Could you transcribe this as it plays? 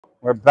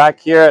We're back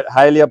here at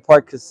Hialeah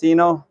Park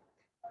Casino.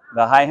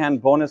 The high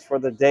hand bonus for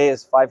the day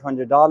is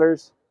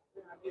 $500.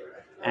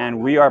 And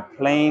we are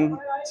playing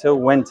to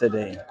win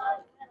today.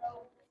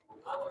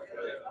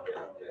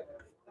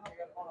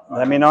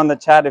 Let me know in the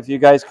chat if you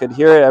guys could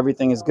hear it.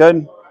 Everything is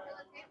good.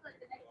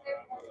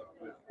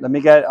 Let me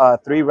get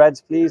 3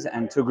 reds, please,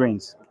 and 2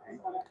 greens.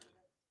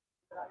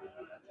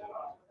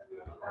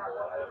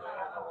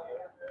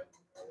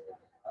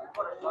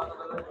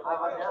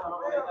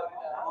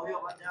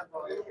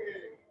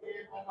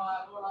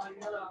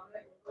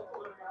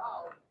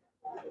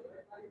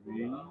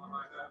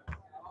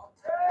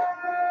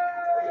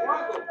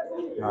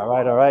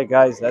 All right,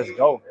 guys, let's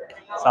go.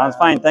 Sounds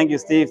fine. Thank you,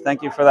 Steve.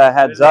 Thank you for that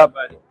heads up.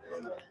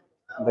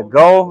 The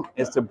goal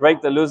is to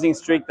break the losing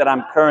streak that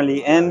I'm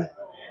currently in.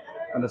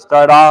 I'm going to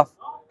start off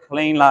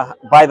playing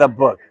by the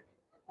book.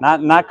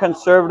 Not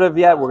conservative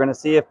yet. We're going to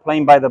see if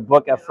playing by the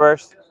book at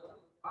first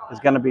is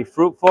going to be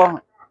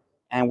fruitful,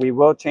 and we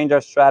will change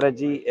our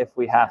strategy if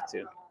we have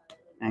to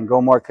and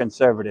go more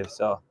conservative.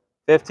 So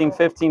 15,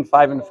 15,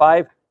 5 and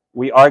 5.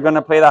 We are going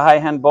to play the high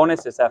hand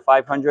bonus. It's at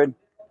 500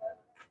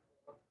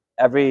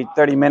 every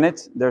 30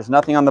 minutes. There's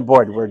nothing on the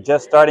board. We're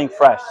just starting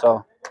fresh.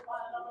 So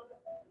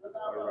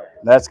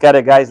let's get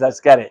it, guys. Let's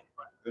get it.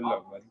 Good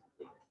luck, buddy.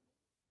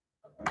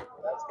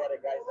 Let's get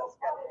it, guys. Let's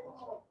get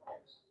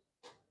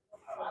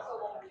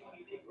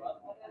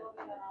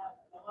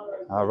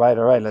it. All right.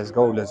 Let's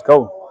go.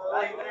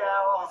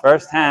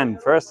 First hand.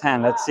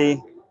 Let's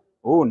see.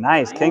 Ooh,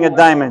 nice. King of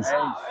diamonds.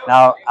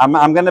 Now I'm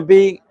not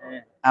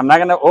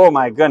gonna. Oh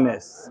my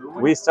goodness.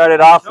 We started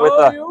off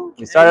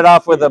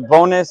with a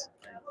bonus.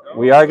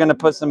 We are gonna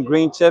put some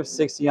green chips,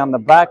 60 on the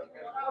back.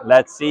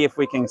 Let's see if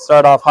we can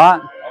start off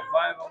hot.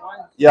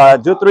 Yeah,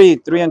 do 3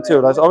 and 2.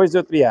 Let's always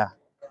do 3. Yeah.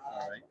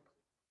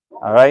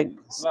 All right.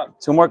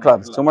 2 more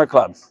clubs.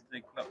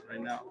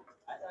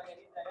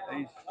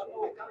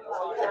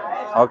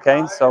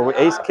 Okay, so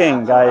ace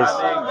king, guys.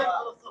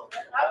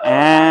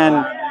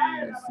 And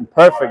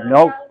perfect.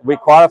 Nope. We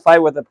qualify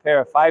with a pair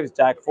of 5s,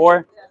 jack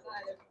 4.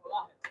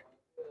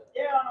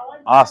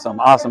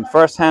 Awesome.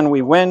 First hand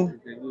we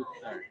win.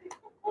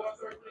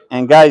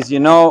 And guys,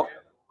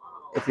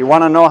 if you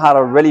want to know how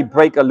to really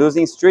break a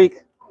losing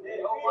streak,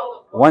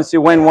 once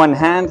you win one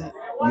hand,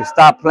 you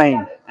stop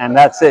playing. And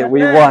that's it.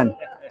 We won.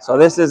 So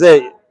this is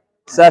it.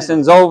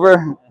 Session's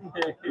over.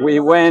 We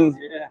win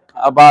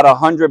about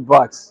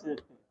 $100.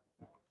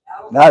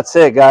 That's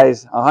it,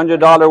 guys.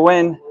 $100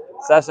 win.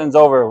 Session's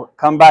over.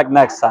 Come back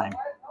next time.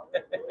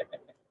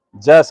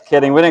 Just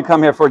kidding. We didn't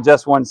come here for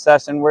just one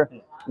session. We're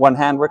one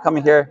hand. We're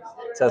coming here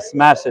to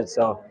smash it.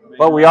 So,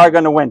 but we are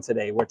going to win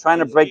today. We're trying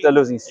to break the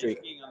losing streak.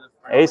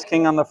 Ace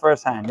king on the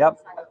first hand. Yep.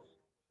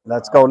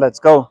 Let's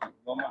go.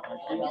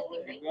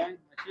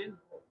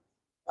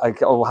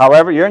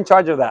 However, you're in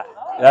charge of that.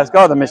 Let's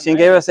go. The machine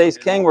gave us ace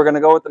king. We're going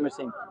to go with the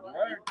machine.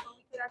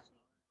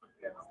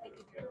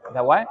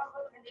 That what?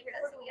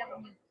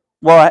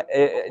 Well,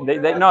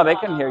 they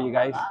can hear you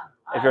guys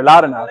if you're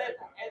loud enough.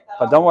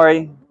 But don't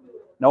worry.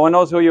 No one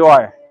knows who you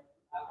are.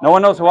 No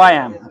one knows who I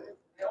am.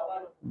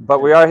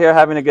 But we are here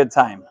having a good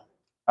time.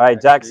 All right,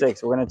 jack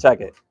 6. We're going to check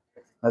it.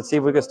 Let's see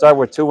if we can start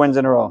with 2 wins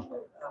in a row.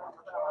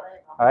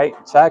 All right,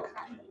 check.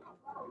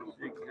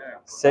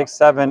 6,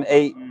 7,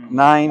 8,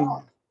 9.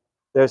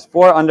 There's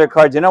 4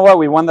 undercards. You know what?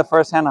 We won the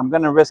first hand. I'm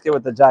going to risk it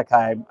with the jack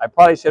high. I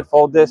probably should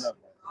fold this.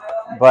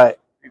 But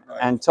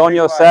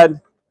Antonio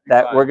said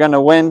that we're going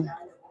to win.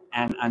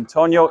 And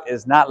Antonio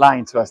is not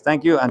lying to us.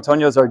 Thank you.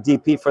 Antonio's our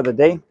DP for the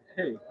day.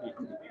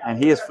 And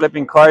he is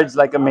flipping cards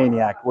like a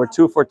maniac. We're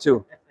 2 for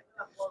 2.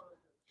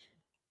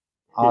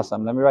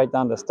 Awesome. Let me write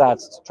down the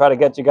stats. Try to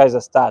get you guys the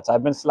stats.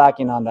 I've been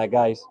slacking on that,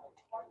 guys.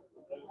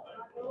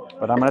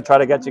 But I'm going to try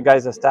to get you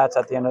guys the stats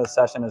at the end of the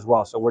session as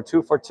well. So we're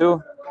 2 for 2.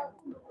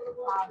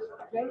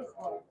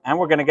 And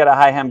we're going to get a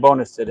high hand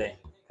bonus today.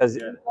 Because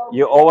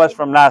you owe us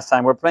from last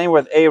time. We're playing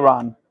with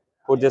Aaron,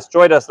 who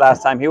destroyed us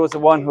last time. He was the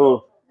one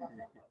who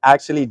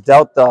actually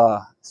dealt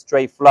the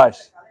straight flush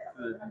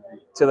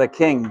to the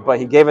king, but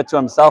he gave it to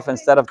himself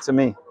instead of to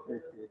me.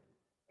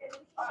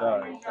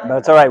 Sorry. But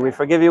it's all right. We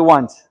forgive you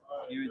once.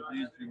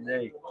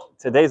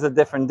 Today's a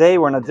different day.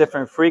 We're in a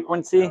different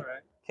frequency.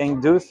 King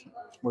deuce.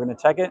 We're going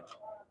to check it.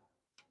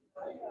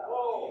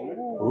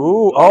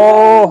 Ooh.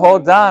 Oh,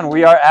 hold on.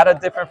 We are at a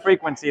different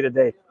frequency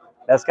today.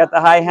 Let's get the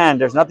high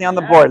hand. There's nothing on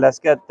the board. Let's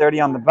get 30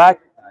 on the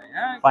back.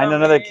 Find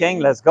another king.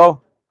 Let's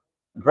go.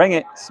 Bring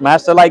it.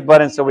 Smash the like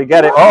button so we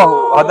get it.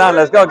 Oh, hold on.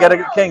 Let's go. Get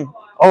a king.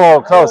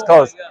 Oh, close.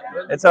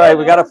 It's all right.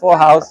 We got a full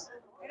house.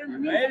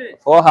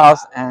 Full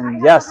house.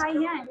 And yes.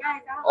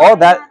 Oh,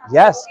 that.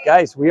 Yes,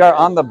 guys. We are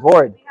on the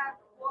board.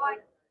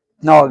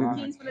 No.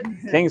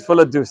 Kings full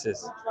of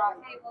deuces.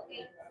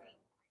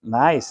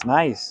 Nice.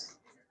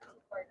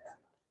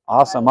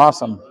 Awesome.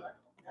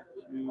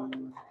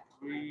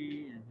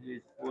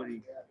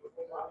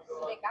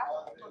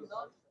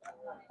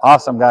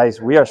 Awesome,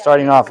 guys. We are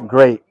starting off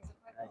great.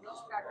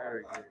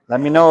 Let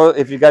me know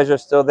if you guys are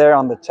still there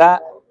on the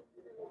chat.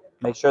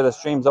 Make sure the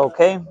stream's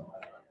okay.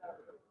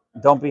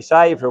 Don't be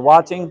shy if you're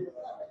watching.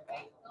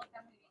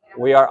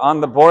 We are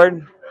on the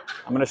board.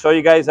 I'm going to show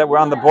you guys that we're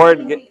on the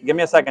board. Give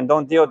me a second.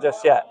 Don't deal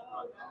just yet.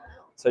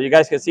 So you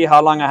guys can see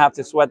how long I have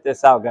to sweat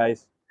this out,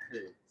 guys.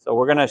 So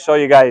we're going to show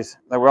you guys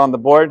that we're on the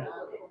board.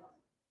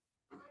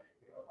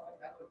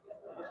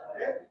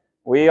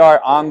 We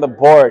are on the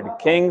board.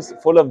 Kings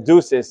full of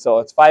deuces. So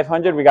it's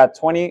 500. We got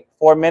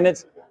 24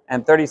 minutes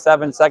and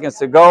 37 seconds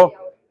to go.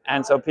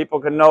 And so people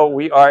can know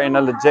we are in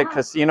a legit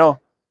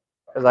casino.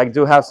 Because I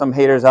do have some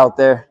haters out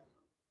there.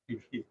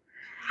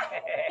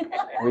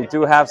 We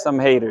do have some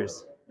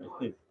haters.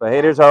 But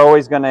haters are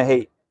always going to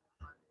hate.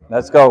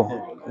 Let's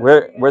go.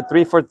 We're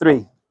 3 for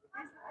 3.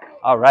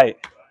 All right.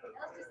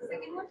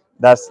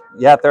 That's,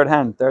 yeah, third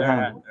hand.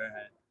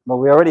 But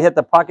we already hit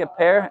the pocket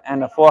pair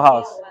and the full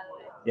house.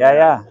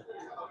 Yeah.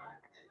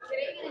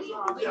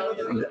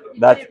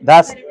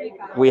 That's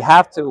we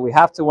have to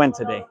win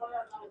today.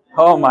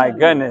 Oh my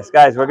goodness,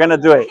 guys, we're gonna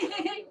do it.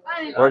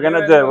 We're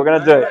gonna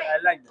do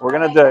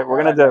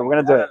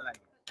it.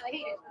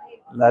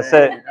 That's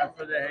it.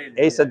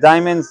 Ace of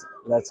diamonds.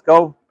 Let's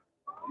go.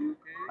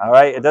 All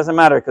right, it doesn't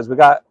matter because we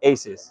got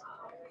aces.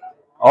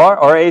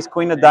 Or ace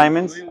queen of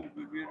diamonds.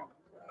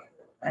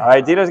 All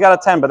right, dealer's got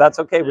a 10, but that's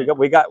okay.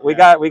 We got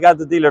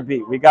the dealer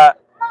beat. We got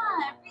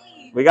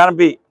him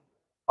beat.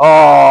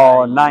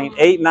 Oh, 9,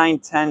 8, 9,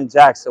 10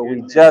 jack. So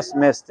we just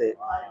missed it.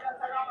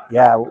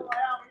 Yeah,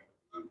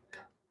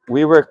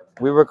 we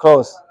were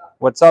close.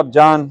 What's up,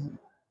 John?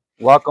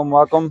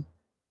 Welcome.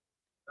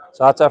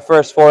 So that's our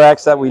first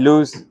 4x that we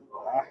lose.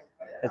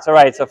 It's all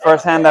right. It's the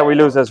first hand that we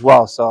lose as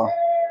well. So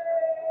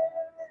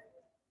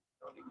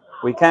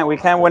we can't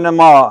win them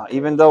all,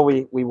 even though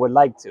we would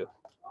like to.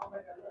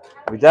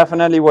 We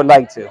definitely would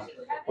like to.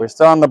 We're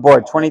still on the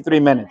board. 23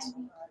 minutes.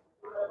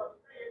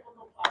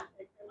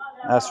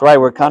 That's right.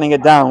 We're counting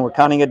it down.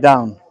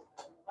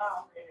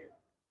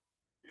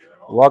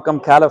 Welcome,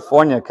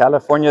 California.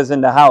 California's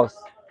in the house.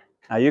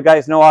 Now, you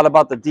guys know all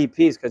about the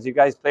DPs because you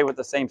guys play with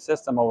the same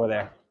system over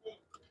there.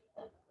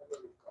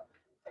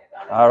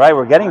 All right,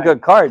 we're getting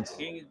good cards.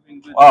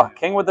 Oh,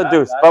 king with the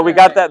deuce. But we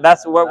got that.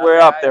 That's what we're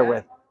up there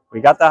with. We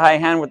got the high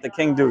hand with the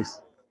king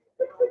deuce.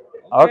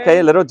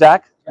 Okay, little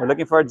jack. We're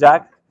looking for a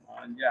jack.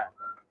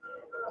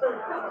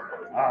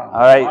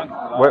 All right,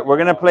 we're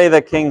going to play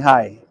the king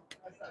high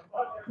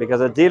because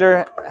the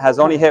dealer has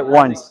only hit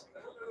once.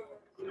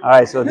 All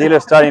right, so the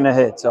dealer's starting to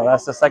hit. So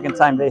that's the second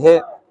time they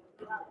hit.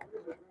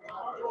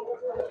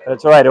 But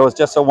it's all right. It was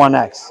just a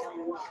 1x.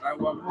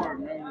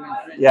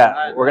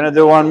 Yeah, we're going to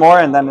do one more,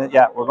 and then,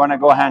 yeah, we're going to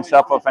go hand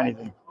shuffle if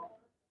anything.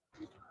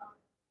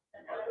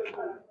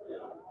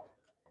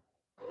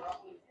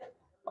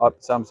 Oh,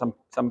 some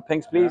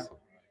pinks, please.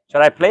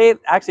 Should I play it?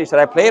 Actually, should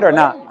I play it or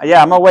not?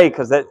 Yeah, I'm going to wait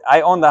because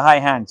I own the high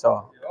hand.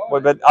 So,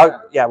 but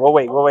yeah, we'll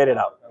wait. We'll wait it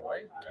out.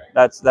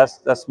 That's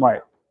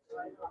smart.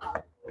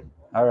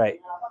 All right.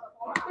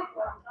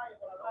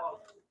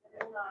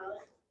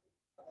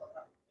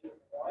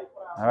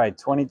 All right,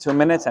 22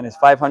 minutes and it's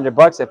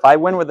 $500. If I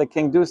win with the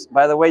king deuce,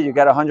 by the way, you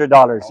get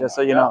 $100. Just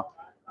so you know,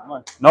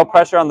 no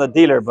pressure on the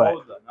dealer, but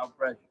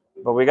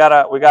we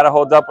gotta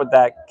hold up with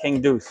that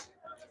king deuce.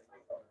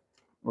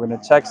 We're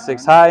gonna check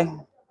 6 high.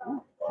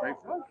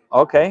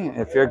 Okay,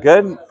 if you're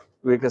good,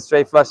 we can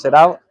straight flush it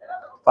out.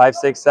 5,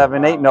 6,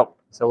 7, 8. Nope.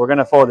 So we're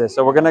gonna fold this.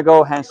 So we're gonna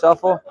go hand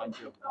shuffle.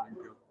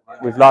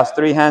 We've lost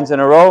 3 hands in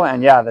a row,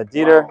 and yeah, the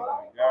dealer,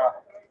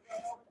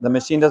 the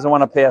machine doesn't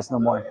want to pay us no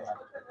more.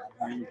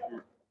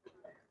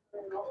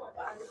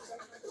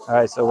 All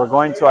right, so we're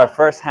going to our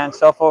first hand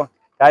shuffle.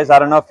 Guys, I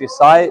don't know if you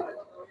saw it,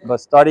 but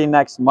starting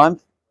next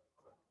month,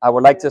 I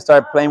would like to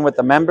start playing with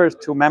the members,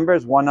 2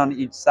 members, 1 on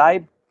each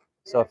side.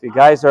 So if you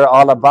guys are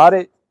all about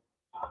it,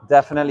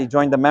 definitely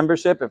join the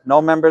membership. If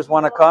no members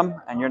want to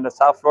come and you're in the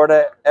South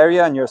Florida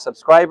area and you're a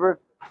subscriber,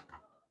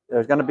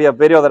 there's going to be a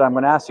video that I'm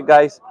going to ask you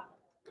guys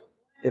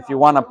if you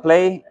want to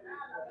play,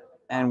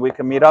 and we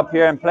can meet up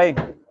here and play.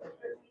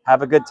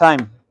 Have a good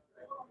time.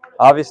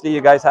 Obviously, you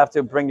guys have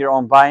to bring your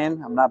own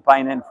buy-in. I'm not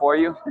buying in for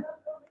you.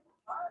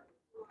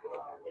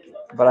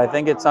 But I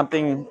think it's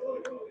something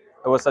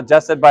that was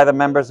suggested by the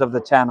members of the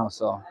channel.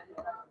 So,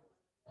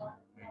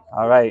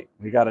 all right,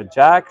 we got a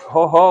jack.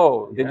 Ho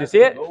ho! Did you see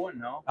it?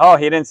 Oh,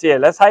 he didn't see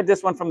it. Let's hide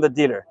this one from the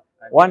dealer.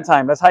 One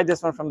time, let's hide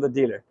this one from the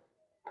dealer,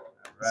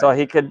 so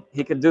he could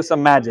do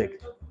some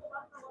magic.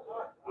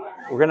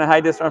 We're gonna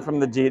hide this one from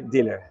the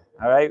dealer.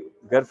 All right,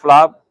 good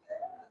flop.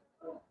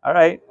 All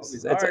right,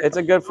 it's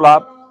a good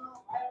flop.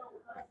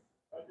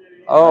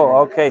 Oh,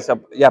 okay. So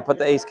yeah, put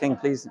the ace king,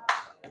 please.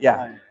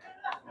 Yeah,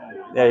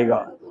 there you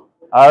go.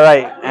 All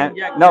right, and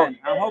no,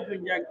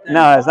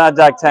 it's not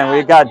jack 10.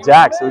 We got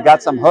jacks. We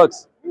got some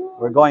hooks.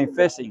 We're going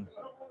fishing.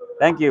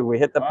 Thank you. We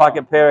hit the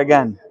pocket pair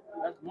again,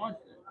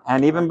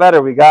 and even better,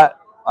 we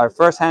got our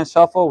first hand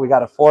shuffle. We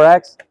got a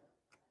 4x.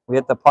 We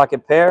hit the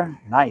pocket pair.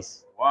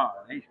 Nice. Wow.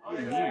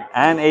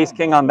 And ace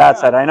king on that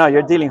side. I know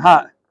you're dealing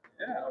hot.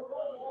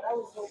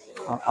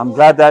 I'm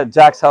glad that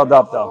jacks held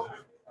up though.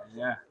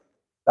 Yeah.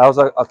 That was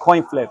a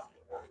coin flip.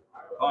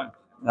 Fun.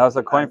 That was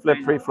a coin flip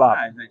pre-flop.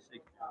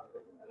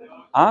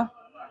 Huh?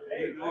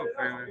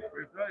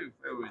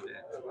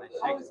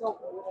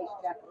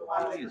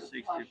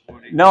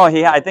 No,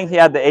 I think he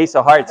had the ace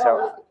of hearts.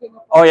 So.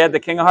 Oh, he had the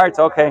king of hearts.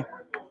 Okay.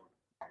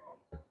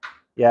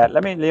 Yeah,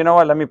 you know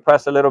what? Let me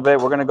press a little bit.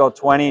 We're going to go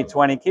 20,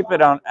 20. Keep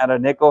it on at a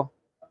nickel.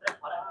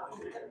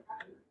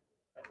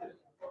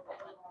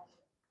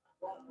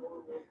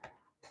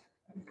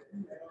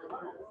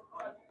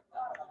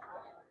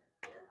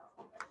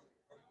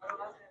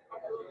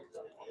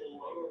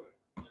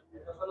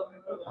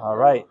 All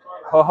right.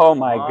 Oh,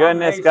 my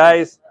goodness,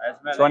 guys.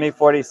 20,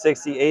 40,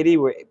 60, 80.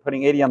 We're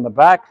putting 80 on the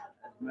back.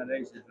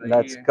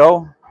 Let's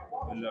go.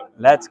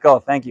 Let's go.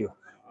 Thank you.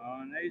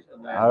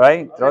 All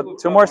right. Throw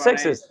two more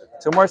sixes.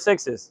 Two more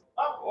sixes.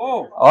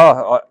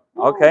 Oh,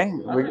 okay.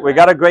 We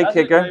got a great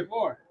kicker.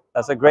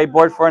 That's a great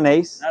board for an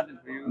ace.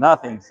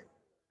 Nothing.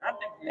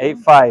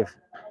 8-5.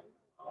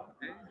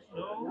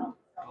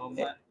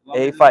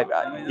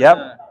 8-5. Yep.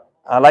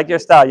 I like your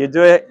style. You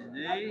do it.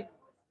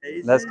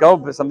 Let's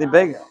go. Something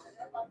big.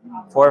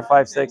 4,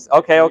 5, 6.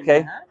 Okay,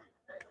 okay.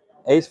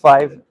 Ace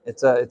 5.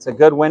 It's a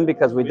good win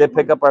because we did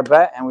pick up our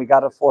bet and we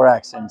got a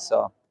 4x in.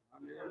 So.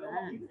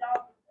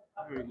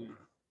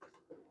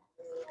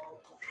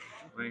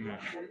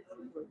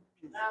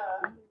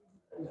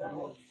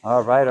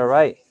 All right, all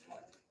right.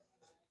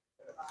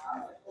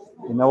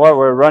 You know what?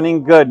 We're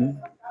running good.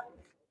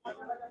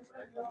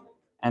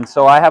 And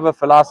so I have a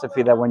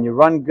philosophy that when you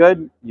run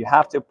good, you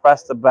have to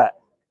press the bet.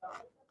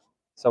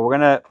 So we're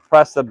going to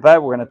press the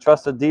bet. We're going to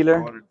trust the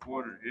dealer.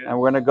 And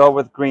we're going to go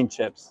with green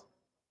chips.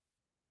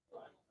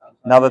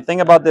 Now, the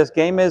thing about this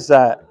game is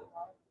that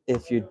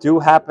if you do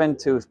happen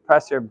to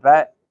press your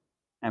bet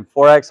and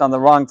 4x on the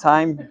wrong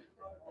time,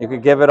 you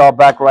could give it all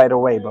back right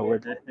away. But we're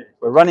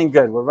running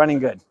good. We're running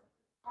good.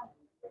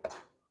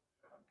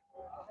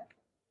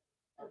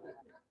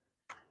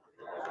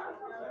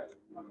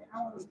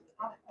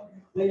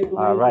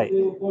 All right.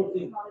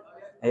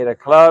 8 of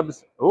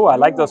clubs. Ooh, I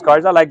like those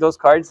cards. I like those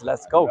cards.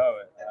 Let's go.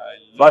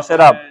 Flush it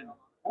up.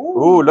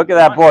 Ooh, look at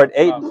that board.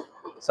 8.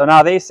 So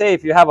now they say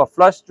if you have a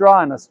flush draw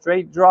and a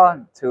straight draw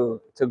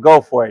to go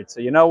for it. So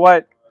you know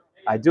what?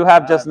 I do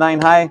have just 9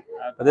 high,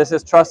 but this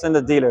is trusting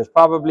the dealer. It's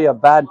probably a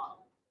bad.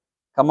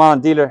 Come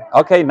on, dealer.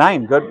 Okay,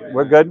 9. Good.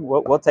 We're good.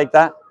 We'll take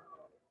that.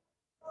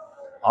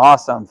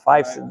 Awesome.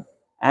 5.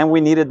 And we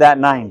needed that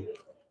 9.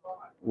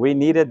 We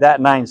needed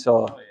that 9.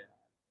 So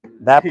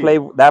that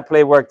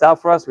play worked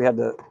out for us. We had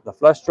the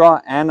flush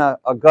draw and a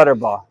gutter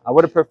ball. I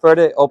would have preferred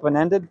it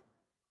open-ended,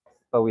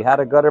 but we had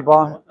a gutter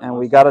ball and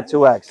we got a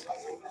 2x.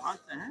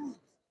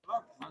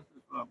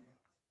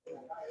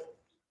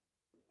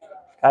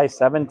 Guys,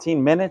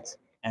 17 minutes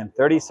and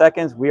 30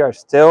 seconds. We are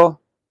still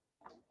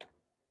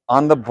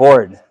on the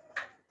board.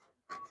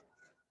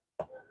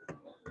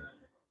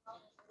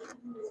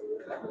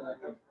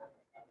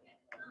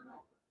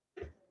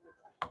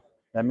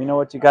 Let me know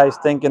what you guys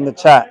think in the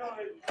chat.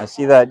 I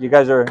see that you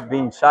guys are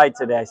being shy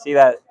today. I see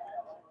that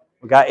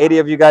we got 80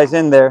 of you guys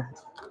in there,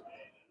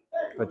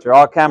 but you're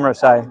all camera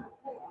shy.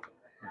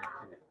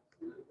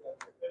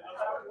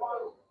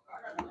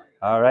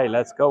 All right,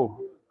 let's go.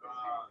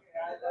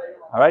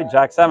 All right,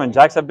 Jack 7.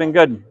 Jacks have been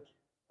good.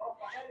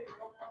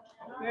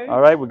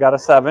 All right, we got a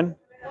 7.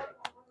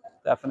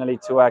 Definitely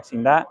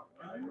 2xing that.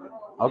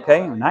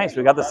 Okay, nice.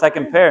 We got the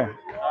second pair.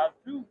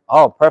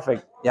 Oh,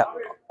 perfect. Yeah.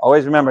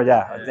 Always remember,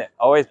 yeah.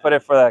 Always put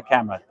it for the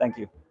camera. Thank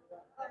you.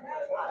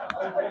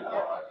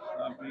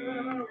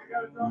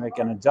 Make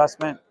an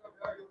adjustment.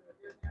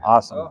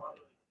 Awesome.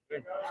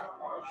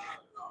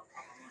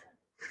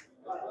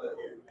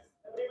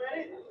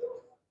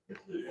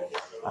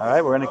 All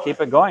right, we're going to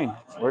keep it going.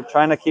 We're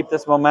trying to keep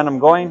this momentum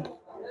going.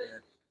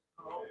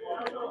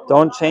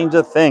 Don't change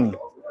a thing.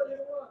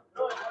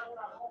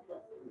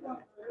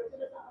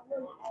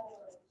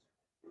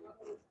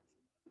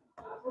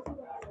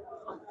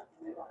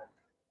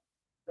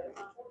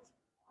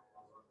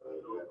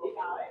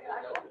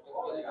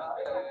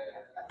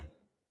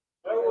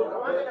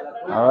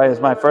 All right, it's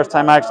my first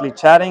time actually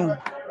chatting.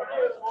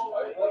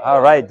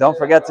 All right, don't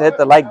forget to hit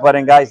the like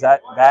button, guys.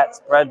 That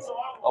spreads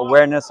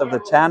awareness of the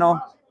channel,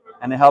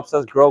 and it helps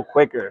us grow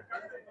quicker.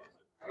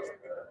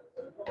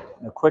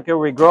 The quicker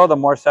we grow, the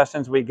more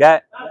sessions we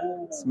get.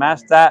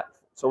 Smash that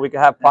so we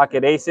can have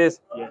pocket aces.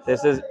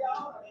 This is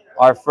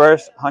our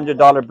first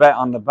 $100 bet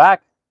on the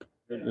back.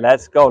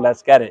 Let's go.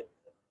 Let's get it.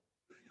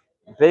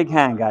 Big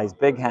hand, guys.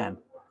 Big hand.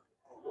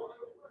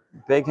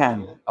 Big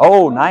hand.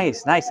 Oh,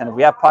 nice. Nice. And if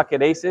we have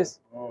pocket aces.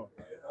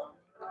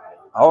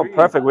 Oh,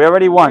 perfect. We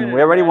already won.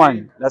 We already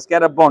won. Let's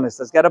get a bonus.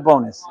 Let's get a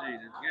bonus.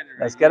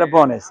 Let's get a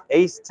bonus.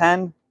 Ace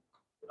 10.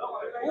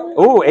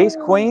 Ooh, ace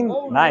queen.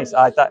 Nice.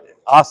 I thought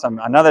awesome.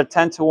 Another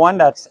 10 to 1.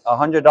 That's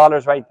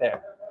 $100 right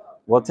there.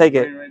 We'll take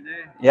it.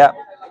 Yeah.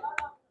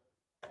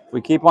 If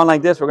we keep on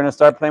like this, we're going to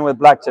start playing with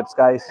black chips,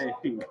 guys.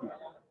 We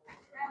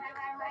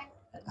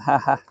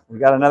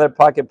got another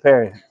pocket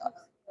pair.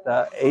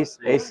 The ace.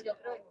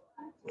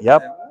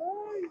 Yep.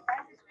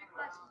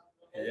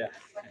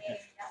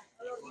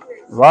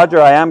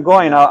 Roger, I am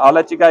going. I'll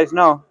let you guys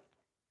know.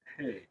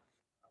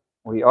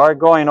 We are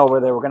going over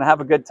there. We're going to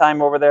have a good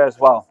time over there as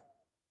well.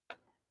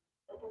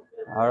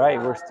 All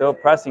right, we're still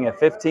pressing it.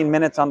 15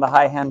 minutes on the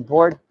high hand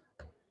board.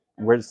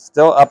 We're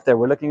still up there.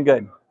 We're looking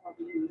good.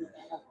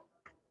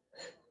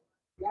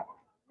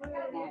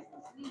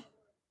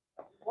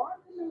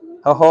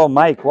 Oh,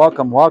 Mike,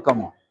 welcome,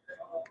 welcome.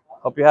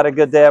 Hope you had a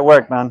good day at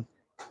work, man.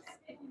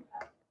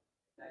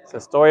 It's the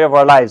story of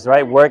our lives,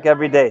 right? Work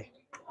every day.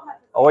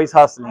 Always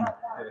hustling.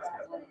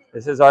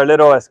 This is our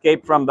little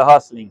escape from the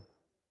hustling.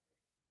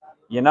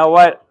 You know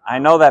what? I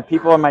know that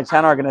people on my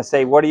channel are going to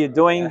say, what are you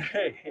doing?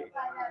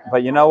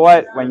 But you know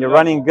what? When you're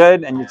running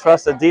good and you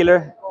trust a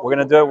dealer, we're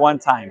going to do it one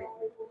time.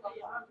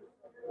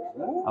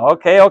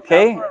 Okay,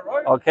 okay.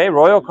 Okay,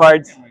 royal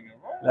cards.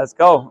 Let's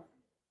go.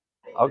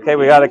 Okay,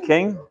 we got a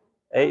king.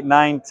 8,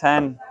 9,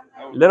 10.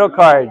 Little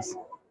cards.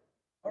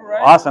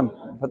 Awesome.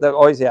 Put the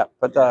always, yeah.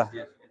 Put the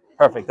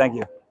perfect. Thank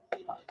you.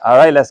 All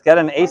right, let's get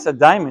an ace of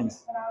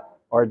diamonds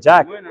or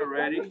jack.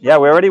 Yeah,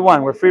 we already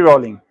won. We're free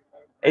rolling.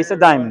 Ace of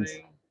diamonds.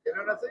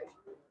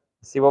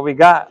 See what we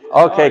got.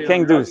 Okay,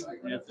 king deuce.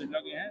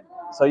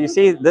 So you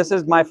see, this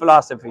is my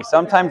philosophy.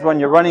 Sometimes when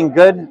you're running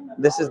good,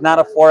 this is not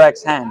a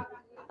 4x hand,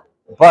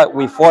 but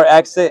we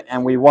 4x it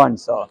and we won.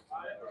 So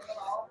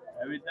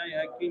Every time you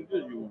have king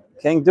deuce, you win.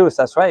 king deuce,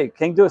 that's right,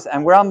 king deuce,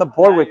 and we're on the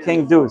board with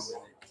king deuce.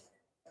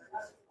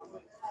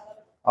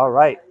 All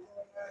right.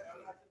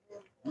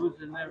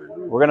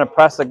 We're gonna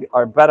press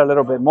our bet a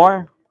little bit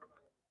more.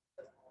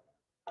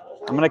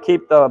 I'm gonna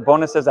keep the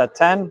bonuses at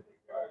 10,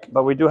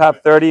 but we do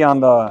have 30 on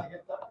the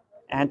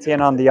ante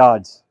and on the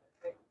odds.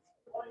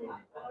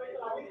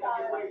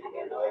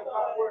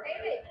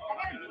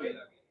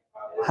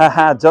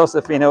 Haha,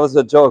 Josephine, it was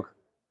a joke.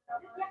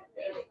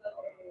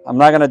 I'm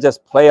not gonna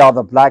just play all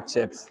the black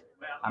chips.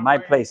 I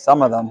might play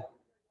some of them.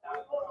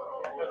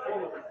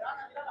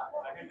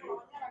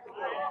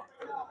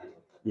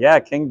 Yeah,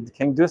 King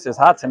Deuce is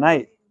hot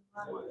tonight.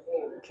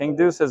 King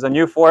Deuce is a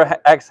new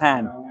 4x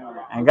hand.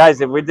 And guys,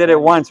 if we did it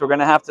once, we're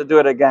gonna have to do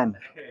it again.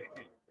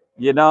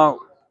 You know,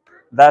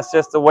 that's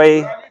just the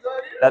way,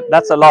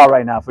 that's a law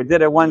right now. If we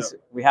did it once,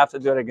 we have to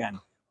do it again.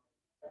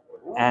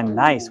 And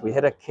nice, we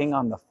hit a king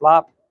on the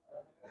flop.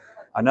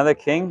 Another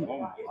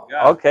king.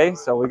 Okay,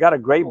 so we got a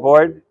great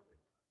board.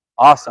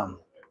 Awesome.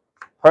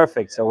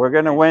 Perfect. So we're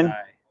gonna win.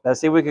 Let's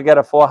see if we could get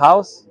a full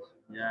house.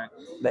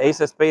 The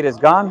ace of spade is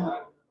gone.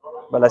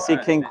 But let's see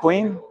king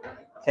queen,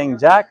 king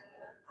jack.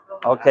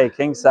 Okay,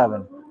 king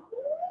 7.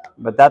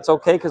 But that's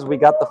okay because we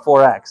got the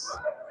 4x.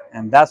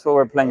 And that's what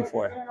we're playing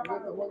for.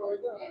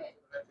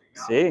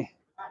 See?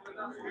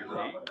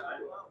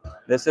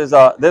 This is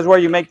where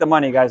you make the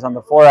money, guys, on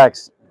the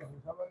 4x.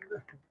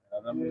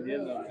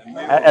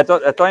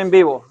 Estoy en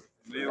vivo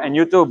en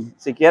YouTube.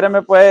 Si quiere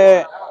me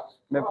puede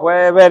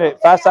ver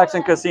Fast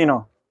Action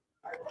Casino.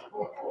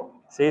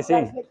 Sí,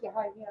 sí.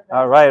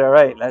 All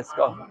right. Let's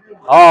go.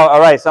 Oh, all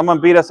right. Someone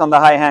beat us on the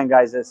high hand,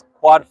 guys. It's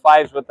quad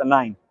 5s with the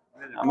 9.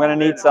 I'm gonna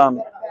need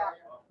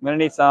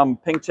some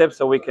pink chips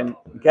so we can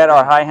get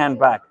our high hand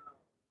back.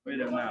 We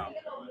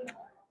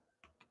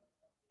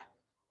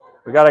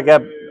gotta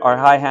get our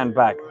high hand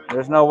back.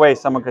 There's no way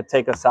someone could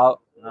take us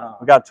out.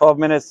 We got 12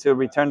 minutes to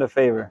return the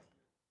favor.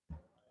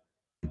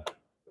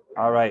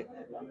 All right.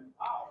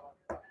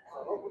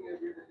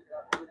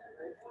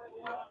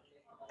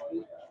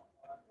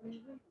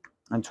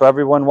 And to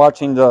everyone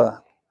watching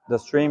the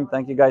stream,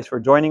 thank you guys for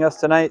joining us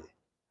tonight.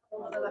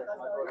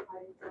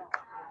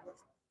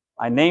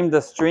 I named the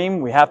stream,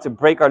 we have to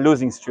break our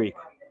losing streak.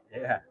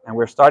 Yeah. And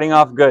we're starting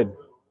off good.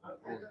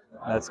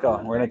 Let's go.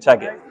 We're going to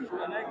check it.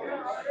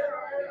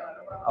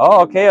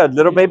 Oh, okay, a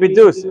little baby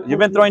deuce. You've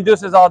been throwing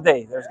deuces all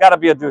day. There's got to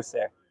be a deuce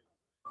there.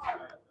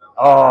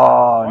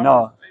 Oh,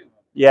 no.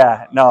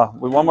 Yeah, no.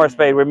 With one more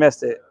spade, we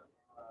missed it.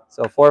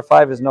 So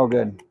 4-5 is no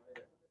good.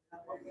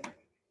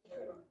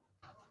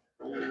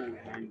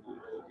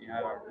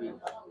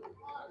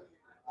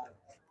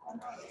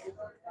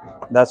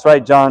 That's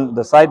right, John.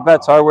 The side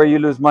bets are where you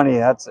lose money.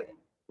 That's it.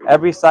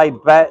 Every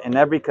side bet in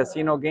every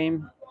casino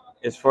game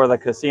is for the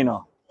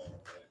casino.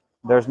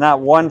 There's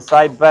not one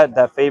side bet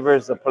that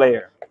favors the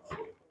player.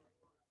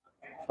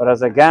 But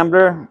as a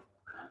gambler,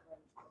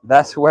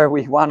 that's where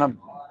we want to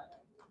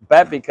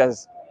bet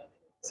because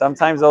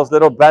sometimes those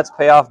little bets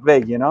pay off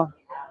big, you know?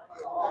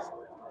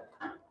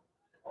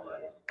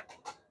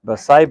 But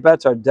side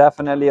bets are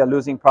definitely a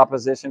losing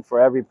proposition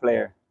for every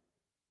player.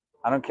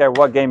 I don't care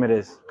what game it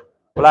is.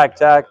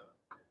 Blackjack,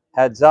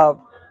 heads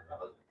up,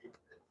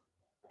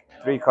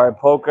 3-card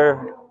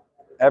poker,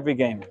 every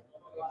game.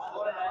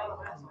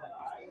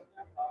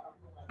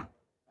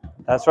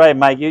 That's right,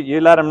 Mike. You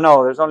let them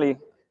know. There's only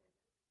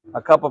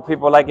a couple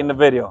people liking the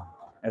video.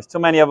 There's too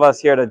many of us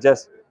here to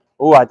just,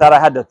 ooh, I thought I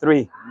had the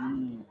 3.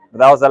 But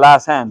that was the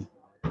last hand.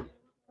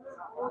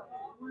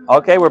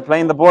 Okay, we're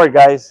playing the board,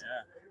 guys.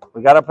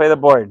 We got to play the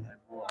board.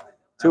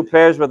 2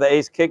 pairs with the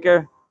ace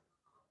kicker.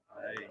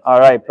 All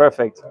right,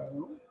 perfect.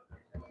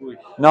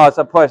 No, it's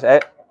a push.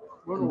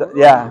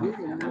 Yeah,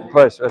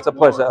 push. It's a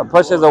push. A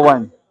push is a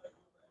win.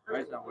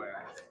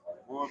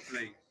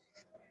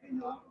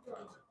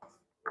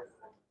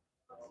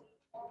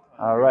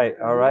 All right.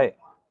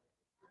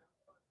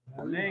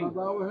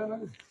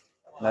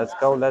 Let's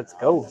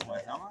go.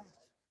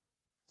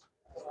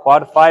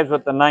 Quad fives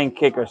with the 9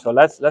 kicker. So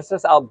let's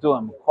just outdo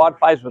him. Quad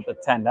fives with the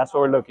 10. That's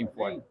what we're looking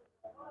for.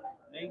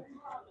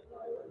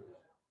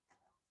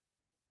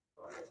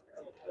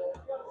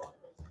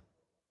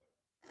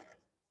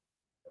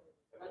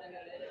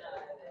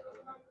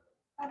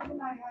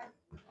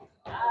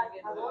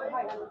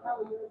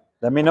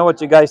 Let me know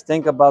what you guys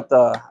think about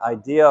the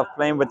idea of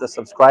playing with the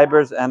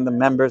subscribers and the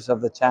members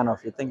of the channel.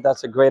 If you think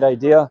that's a great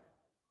idea,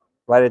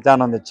 write it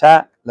down on the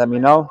chat. Let me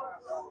know.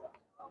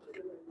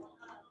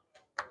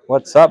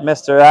 What's up,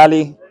 Mr.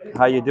 Ali?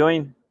 How you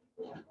doing?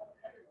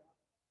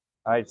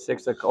 All right,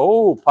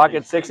 oh,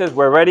 pocket sixes.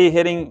 We're already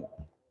hitting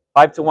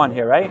 5 to 1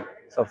 here, right?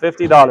 So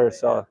 $50.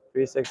 So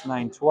 3, 6,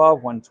 9,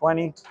 12,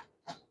 120.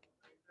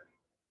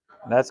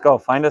 Let's go.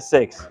 Find a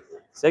 6.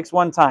 6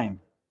 one time.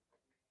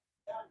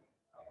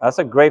 That's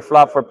a great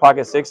flop for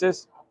pocket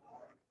sixes.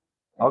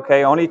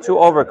 Okay, only 2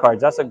 overcards.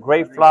 That's a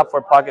great flop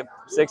for pocket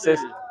sixes.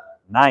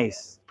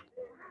 Nice.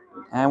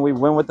 And we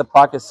win with the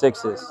pocket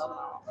sixes.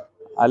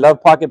 I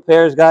love pocket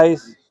pairs,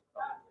 guys.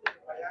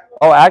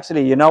 Oh,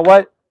 actually, you know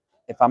what?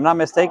 If I'm not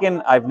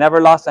mistaken, I've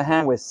never lost a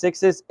hand with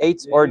sixes,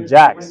 eights, or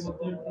jacks.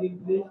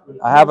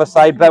 I have a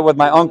side bet with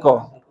my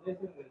uncle.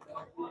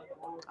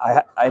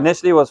 I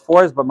initially was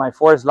fours, but my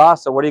fours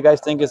lost. So what do you guys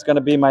think is going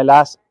to be my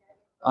last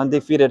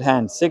undefeated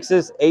hand?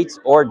 Sixes, eights,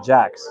 or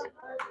jacks?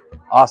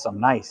 Awesome.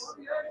 Nice.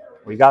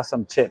 We got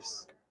some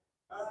chips.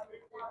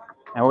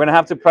 And we're going to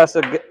have to press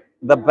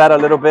the bet a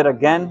little bit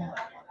again.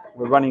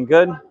 We're running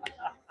good.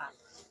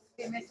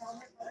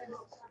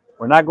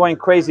 We're not going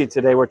crazy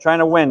today. We're trying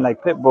to win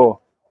like Pitbull.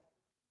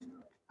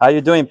 How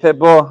you doing,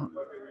 Pitbull?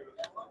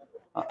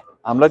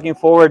 I'm looking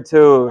forward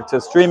to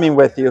streaming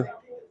with you.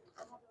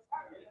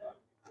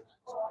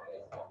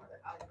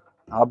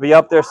 I'll be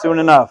up there soon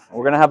enough.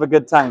 We're going to have a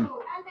good time.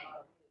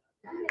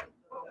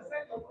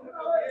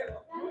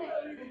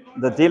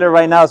 The dealer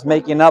right now is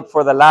making up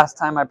for the last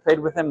time I played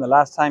with him, the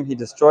last time he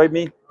destroyed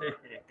me.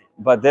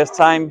 But this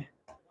time,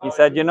 he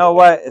said, you know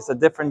what? It's a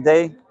different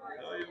day,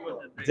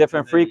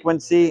 different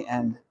frequency,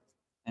 and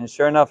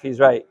sure enough, he's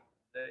right.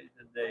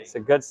 It's a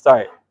good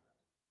start.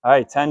 All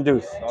right, 10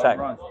 deuce. Check.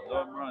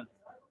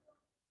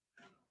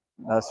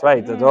 That's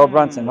right, the Doyle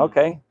Brunson.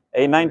 Okay.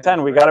 8, 9,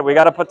 10. We got it. We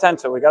got a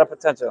potential. We got a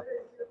potential.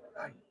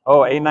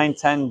 Oh, 8, 9,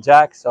 10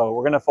 jack. So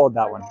we're gonna fold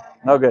that one.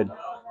 No good.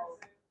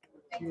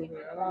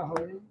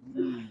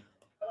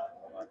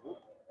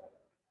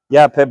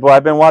 Yeah, Pitbull,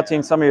 I've been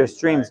watching some of your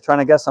streams, trying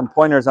to get some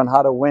pointers on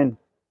how to win,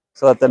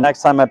 so that the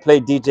next time I play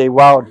DJ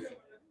Wild,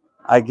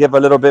 I give a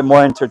little bit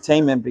more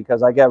entertainment,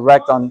 because I get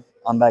wrecked on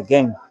that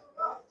game.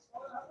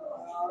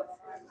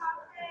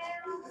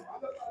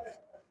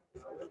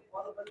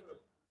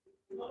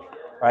 All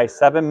right,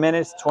 7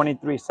 minutes,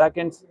 23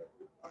 seconds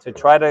to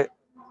try to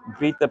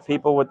beat the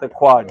people with the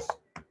quads.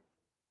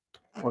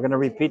 We're going to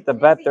repeat the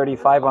bet,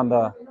 35 on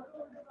the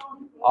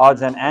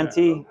odds and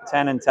ante,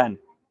 10 and 10.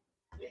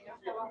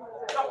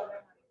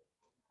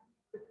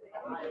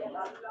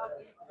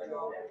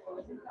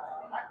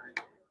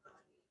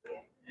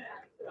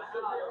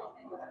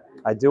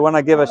 I do want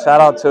to give a shout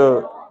out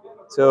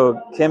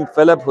to Kim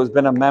Phillip, who's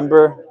been a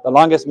member, the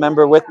longest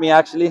member with me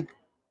actually.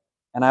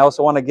 And I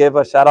also want to give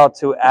a shout out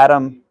to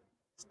Adam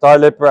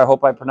Starlipper. I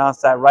hope I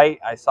pronounced that right.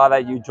 I saw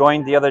that you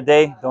joined the other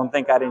day. Don't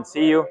think I didn't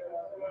see you.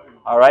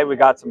 All right, we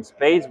got some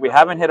spades. We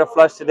haven't hit a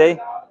flush today.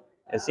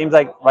 It seems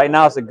like right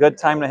now is a good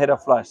time to hit a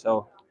flush.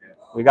 So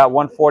we got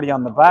 140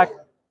 on the back.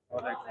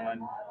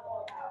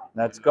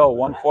 Let's go,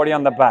 140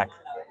 on the back.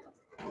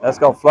 Let's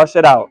go, flush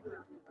it out.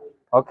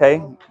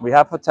 Okay, we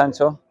have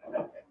potential.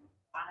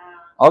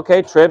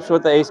 Okay, trips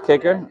with the ace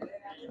kicker.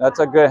 That's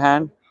a good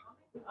hand.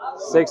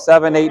 6,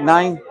 7, 8,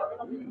 9.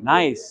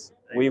 Nice.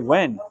 We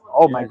win.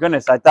 Oh my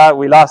goodness, I thought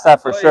we lost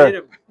that for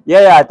sure.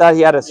 Yeah, I thought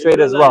he had a straight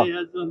as well.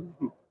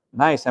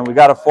 Nice, and we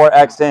got a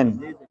 4X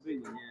in.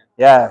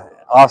 Yeah,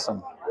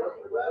 awesome.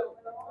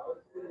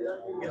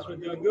 Guess we're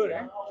doing good,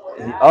 eh?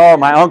 Oh,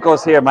 my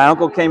uncle's here. My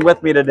uncle came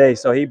with me today,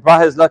 so he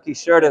brought his lucky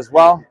shirt as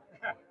well.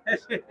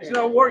 It's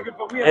not working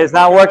for me. It's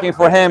not working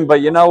for him,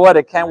 but you know what?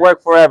 It can't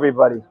work for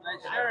everybody.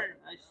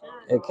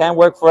 It can't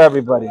work for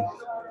everybody.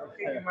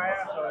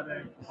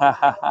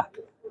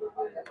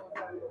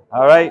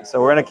 All right,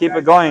 so we're going to keep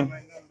it going.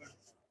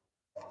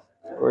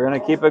 We're going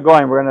to keep it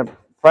going. We're going to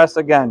press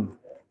again.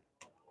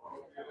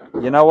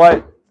 You know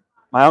what?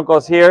 My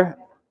uncle's here,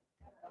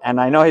 and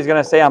I know he's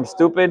going to say I'm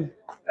stupid,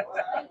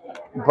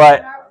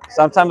 but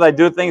sometimes I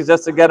do things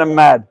just to get him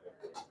mad.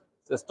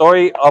 It's the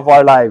story of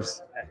our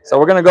lives. So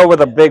we're going to go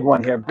with a big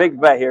one here. Big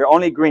bet here.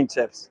 Only green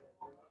chips.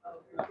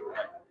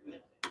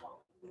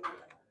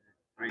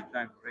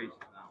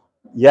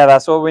 Yeah,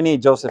 that's what we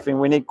need, Josephine.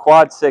 We need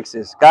quad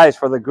sixes. Guys,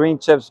 for the green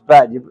chips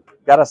bet, you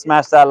got to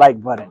smash that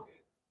like button.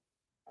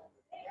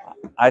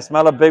 I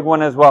smell a big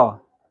one as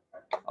well.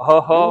 Ho,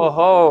 ho,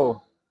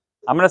 ho.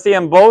 I'm going to see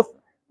them both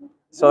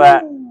so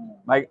that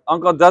my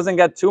uncle doesn't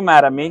get too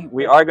mad at me.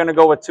 We are going to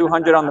go with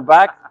 200 on the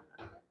back.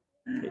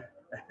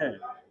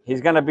 He's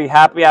going to be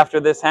happy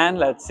after this hand.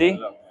 Let's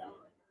see.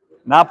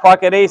 Not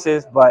pocket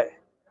aces, but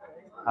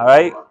all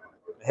right.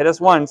 Hit us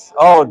once.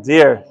 Oh,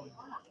 dear.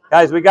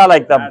 Guys, we got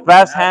like the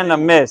best hand to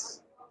miss.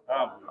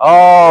 Oh,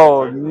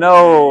 Oh,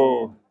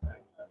 no.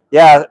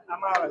 Yeah,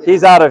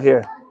 he's out of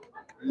here.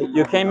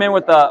 You came in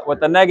with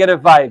the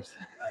negative vibes.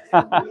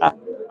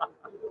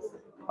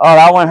 Oh,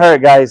 that one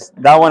hurt, guys.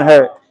 That one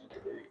hurt.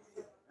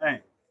 hey,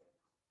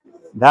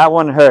 That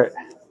one hurt.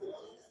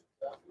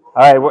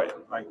 All right,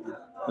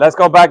 let's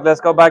go back.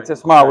 Let's go back to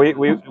small. We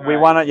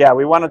want to,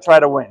 we want to try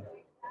to win.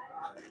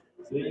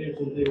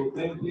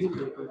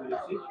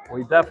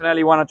 We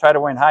definitely want to try to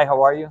win. Hi,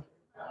 how are you?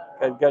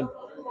 Good, good.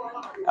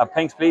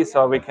 Pinks, please,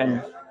 so we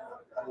can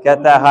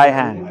get that high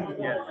hand.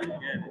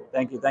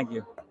 Thank you, thank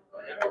you.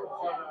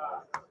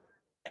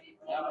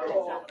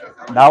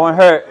 That one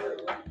hurt.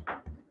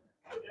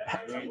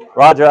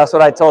 Roger, that's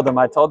what I told him.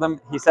 I told him,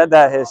 he said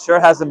that his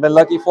shirt hasn't been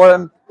lucky for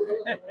him.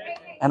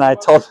 And I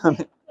told him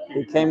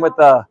he came with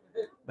the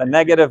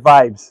negative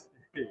vibes.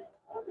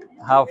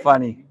 How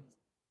funny.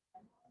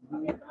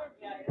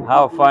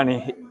 How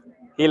funny.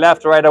 He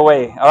left right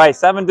away. All right,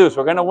 7 deuce.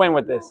 We're going to win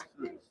with this.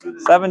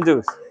 7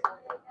 deuce.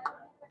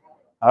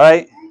 All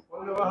right.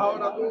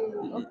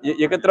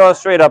 You can throw it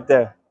straight up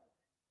there.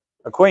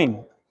 A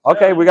queen.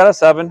 Okay, we got a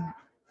 7.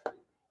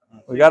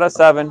 We got a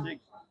 7.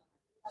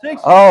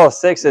 Oh,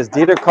 6s.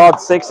 Dieter called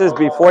 6s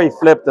before he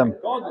flipped them.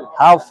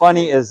 How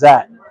funny is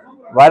that?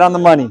 Right on the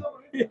money.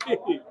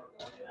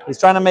 He's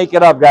trying to make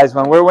it up, guys.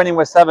 When we're winning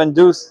with 7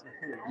 deuce,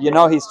 you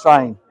know he's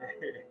trying.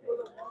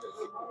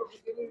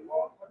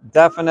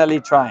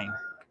 Definitely trying.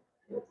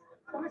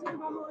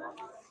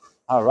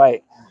 All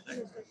right.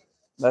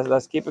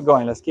 Let's keep it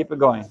going. Let's keep it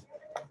going.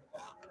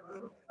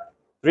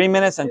 3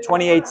 minutes and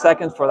 28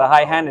 seconds for the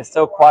high hand. It's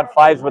still quad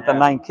 5s with the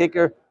 9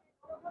 kicker.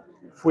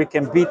 If we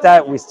can beat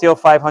that, we steal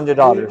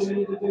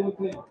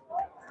 $500.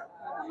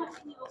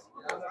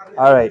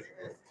 All right.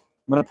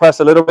 I'm going to press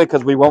a little bit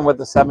because we won with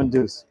the 7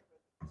 deuce.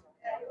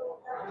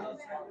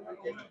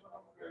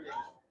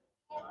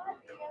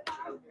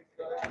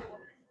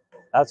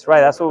 That's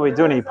right. That's what we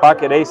do need.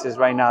 Pocket aces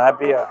right now.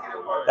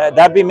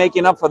 That'd be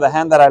making up for the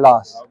hand that I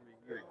lost.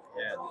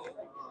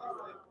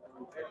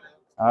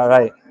 All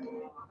right.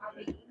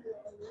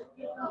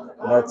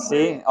 Let's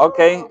see.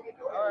 Okay.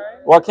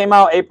 Well, it came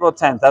out April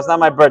 10th. That's not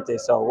my birthday,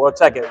 so we'll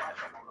check it.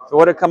 If it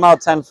would have come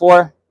out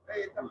 10-4,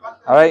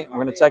 all right, we're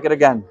going to check it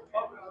again.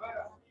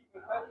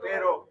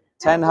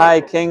 10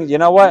 high, king. You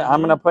know what? I'm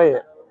going to play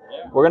it.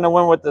 We're going to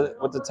win with the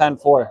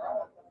 10-4.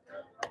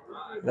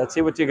 Let's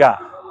see what you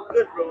got.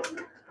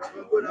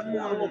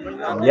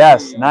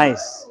 Yes,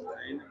 nice.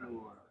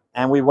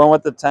 And we won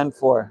with the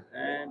 10-4.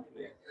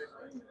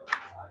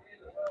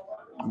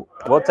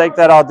 We'll take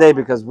that all day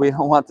because we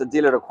don't want the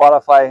dealer to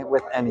qualify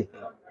with anything.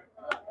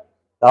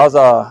 That was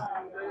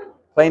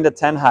playing the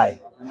 10 high.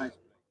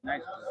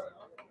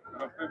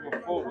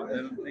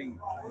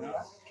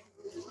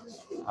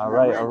 All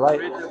right, all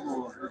right.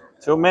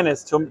 2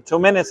 minutes, two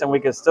minutes, and we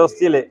can still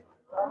steal it.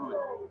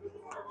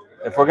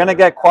 If we're gonna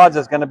get quads,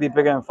 it's gonna be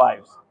bigger than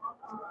 5s.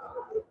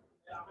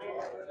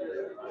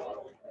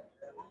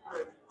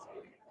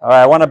 All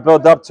right, I want to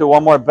build up to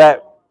one more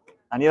bet.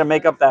 I need to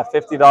make up that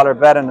 $50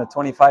 bet and the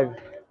 25,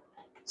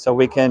 so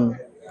we can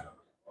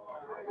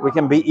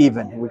be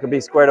even. We can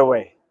be squared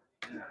away.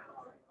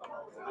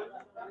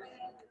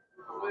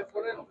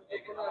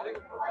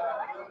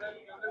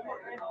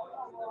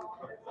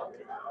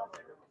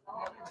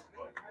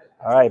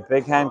 All right,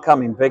 big hand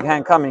coming, big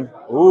hand coming.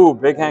 Ooh,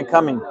 big hand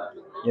coming.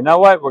 You know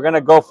what? We're going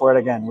to go for it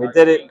again. We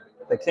did it.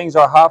 The kings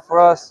are hot for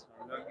us.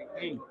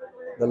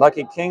 The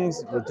lucky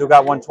kings. We do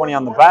got 120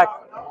 on the back.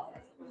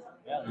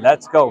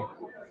 Let's go.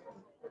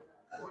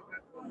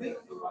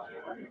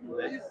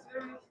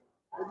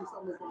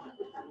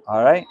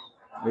 All right.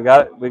 We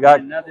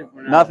got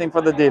nothing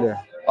for the dealer.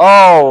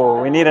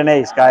 Oh, we need an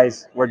ace,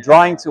 guys. We're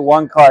drawing to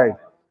 1 card.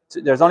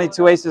 There's only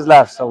 2 aces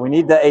left, so we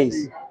need the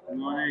ace.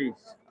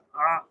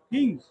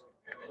 Kings.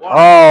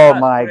 Oh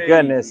my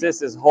goodness,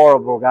 this is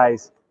horrible,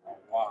 guys.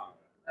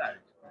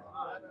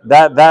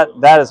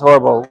 That is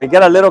horrible. We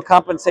get a little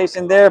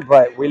compensation there,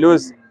 but we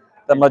lose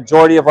the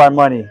majority of our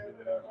money.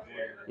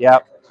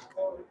 Yep.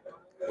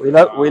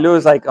 We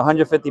lose like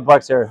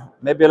 $150 here,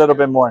 maybe a little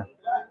bit more.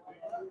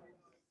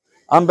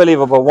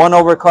 Unbelievable. 1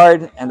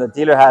 overcard, and the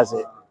dealer has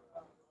it.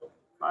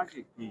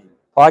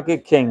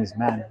 Pocket kings,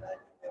 man.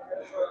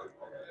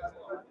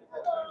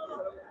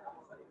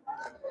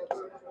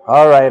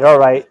 All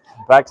right.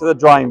 Back to the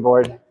drawing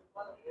board.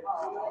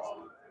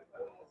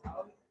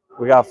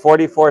 We got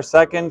 44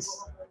 seconds.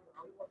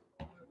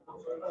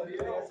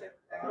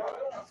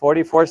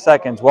 44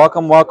 seconds.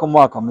 Welcome.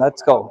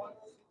 Let's go.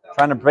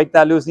 Trying to break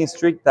that losing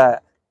streak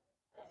that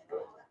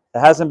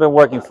hasn't been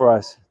working for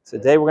us.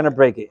 Today we're going to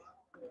break it.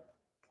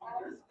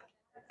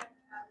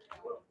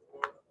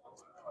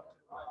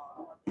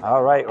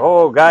 All right.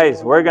 Oh,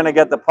 guys, we're going to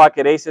get the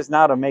pocket aces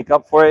now to make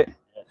up for it.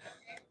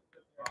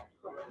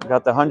 We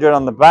got the 100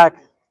 on the back.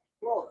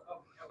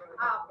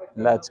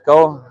 Let's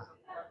go.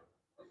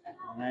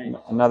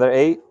 Another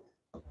 8.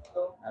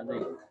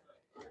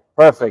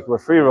 Perfect. We're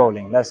free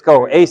rolling. Let's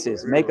go.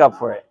 Aces. Make up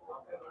for it.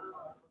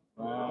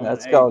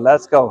 Let's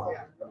go.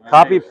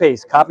 Copy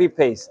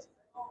paste.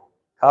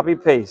 Copy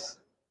paste.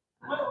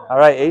 All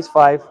right, ace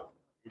 5.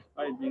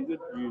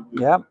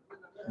 Yep,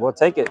 we'll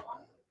take it.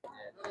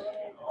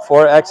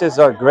 4 X's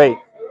are great.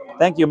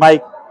 Thank you,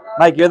 Mike.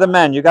 Mike, you're the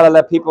man. You got to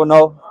let people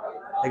know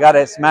they got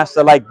to smash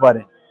the like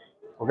button.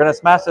 We're going to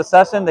smash the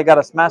session. They got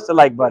to smash the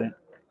like button.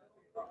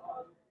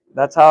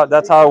 That's how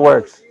it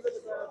works.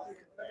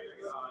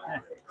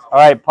 All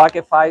right,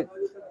 pocket 5.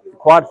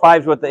 Quad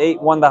 5s with the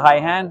 8 won the high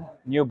hand.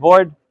 New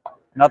board.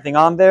 Nothing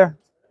on there.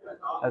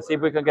 Let's see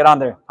if we can get on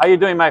there. How you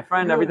doing, my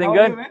friend? Everything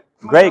good?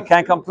 Great.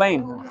 Can't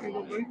complain.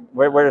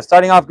 We're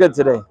starting off good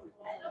today.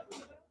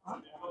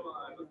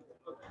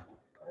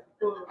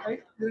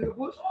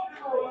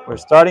 We're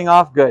starting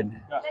off good.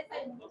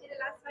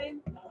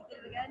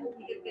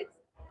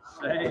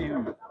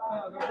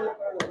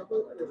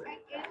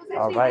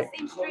 All right.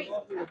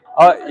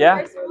 Oh,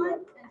 yeah.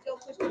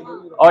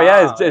 Oh,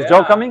 yeah. Is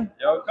Joe coming?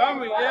 Joe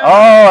coming,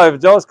 yeah. Oh,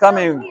 if Joe's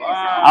coming,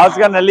 I was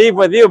going to leave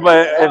with you,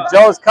 but if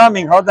Joe's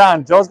coming, hold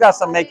on. Joe's got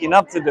some making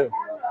up to do.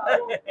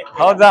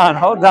 Hold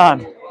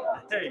on.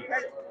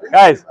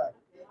 Guys,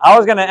 I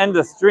was going to end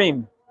the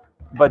stream,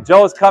 but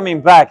Joe's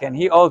coming back, and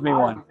he owes me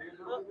one.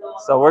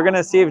 So we're going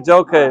to see if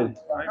Joe could.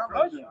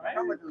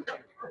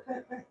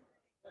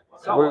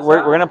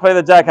 We're going to play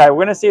the jack high. We're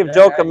going to see if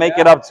Joe can make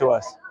it up to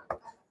us.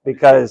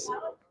 Because,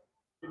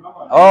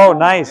 oh,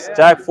 nice.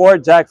 Jack 4,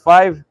 Jack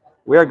 5.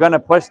 We are going to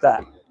push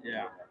that.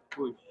 Yeah,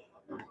 push.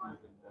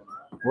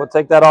 We'll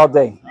take that all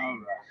day. All right.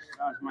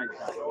 That's my time.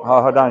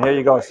 Oh, hold on. Here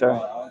you go, sir.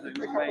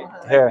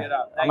 Here.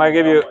 I'm going to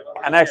give you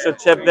an extra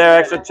chip there,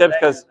 extra chips,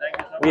 because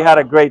we had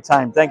a great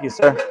time. Thank you,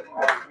 sir.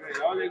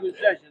 All a good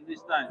session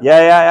this time.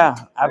 Yeah.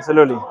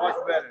 Absolutely. Much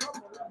better.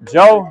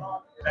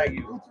 Joe. Thank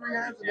you.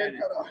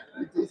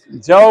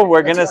 Joe,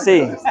 we're going to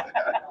see.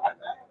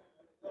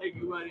 Thank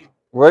you, buddy.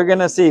 We're going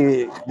to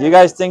see. Do you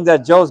guys think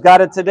that Joe's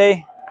got it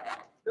today?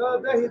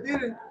 No, he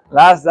didn't.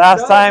 Last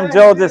time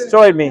Joe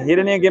destroyed me. He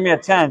didn't even give me a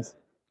chance.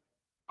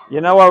 You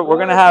know what? We're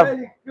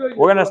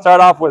going to start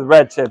off with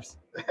red chips.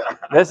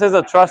 This is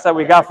a trust that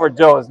we got for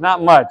Joe. It's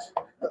not much.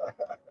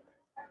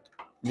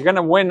 You're going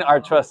to win our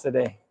trust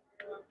today.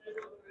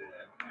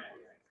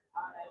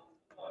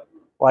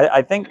 Well,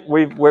 I think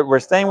we're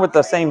staying with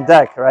the same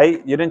deck,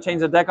 right? You didn't change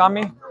the deck on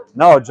me?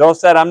 No, Joe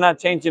said I'm not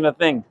changing a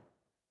thing.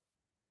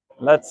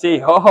 Let's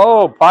see.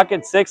 Oh,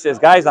 pocket 6s.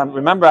 Guys,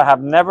 remember, I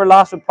have never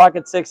lost with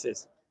pocket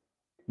 6s.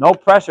 No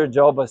pressure,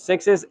 Joe, but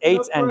 6s,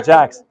 8s, and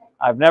jacks.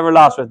 I've never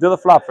lost with. Do the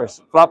flop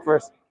first. Flop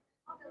first.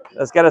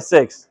 Let's get a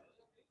 6.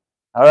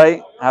 All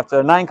right.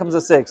 After a 9 comes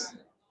a 6.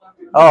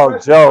 Oh,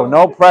 Joe.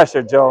 No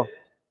pressure, Joe.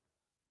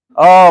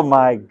 Oh,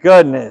 my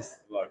goodness.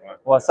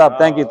 What's up?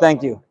 Thank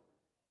you.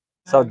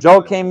 So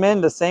Joe came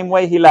in the same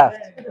way he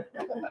left.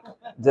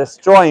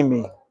 Destroying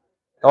me.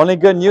 The only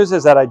good news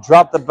is that I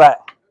dropped the bet.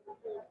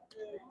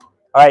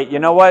 All right, you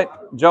know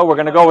what, Joe? We're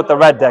going to go with the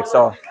red deck.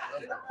 So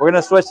we're going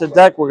to switch the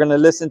deck. We're going to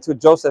listen to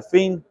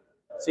Josephine.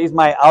 She's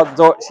my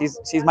outdoor.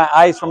 She's my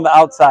eyes from the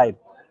outside.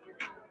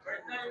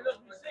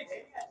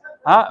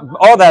 Huh?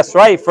 Oh, that's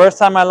right. First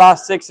time I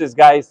lost 6s,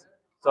 guys.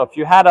 So if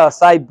you had a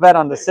side bet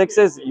on the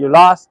 6s, you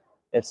lost.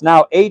 It's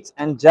now 8s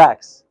and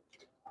jacks.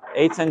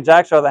 8s and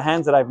jacks are the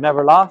hands that I've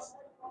never lost.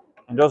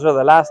 And those are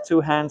the last 2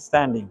 hands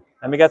standing.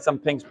 Let me get some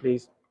pinks,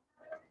 please.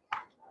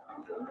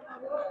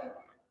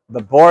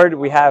 The board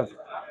we have,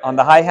 on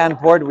the high hand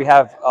board, we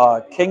have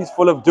kings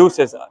full of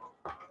deuces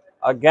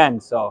again.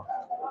 So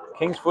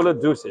kings full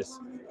of deuces.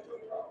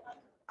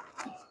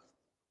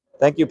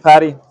 Thank you,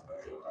 Patty.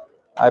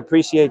 I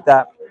appreciate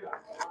that.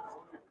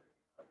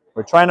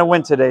 We're trying to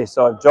win today.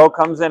 So if Joe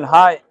comes in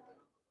high,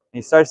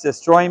 he starts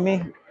destroying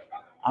me,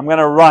 I'm going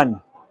to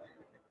run.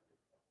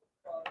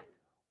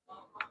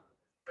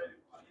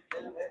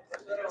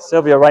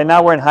 Sylvia, right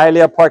now we're in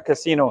Hialeah Park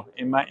Casino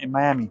in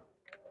Miami.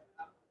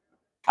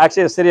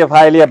 Actually, the city of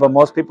Hialeah, but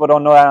most people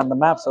don't know that on the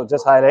map, so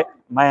just Hialeah,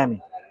 Miami.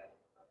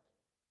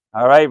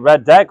 All right,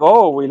 red deck.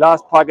 Oh, we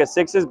lost pocket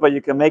 6s, but you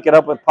can make it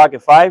up with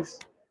pocket 5s.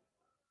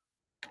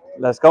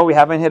 Let's go. We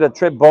haven't hit a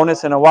trip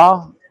bonus in a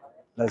while.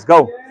 Let's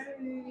go.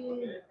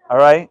 All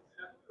right.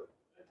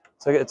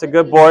 So it's a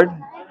good board.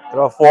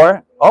 Throw a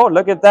 4. Oh,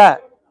 look at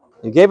that.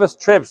 You gave us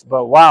trips,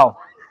 but wow.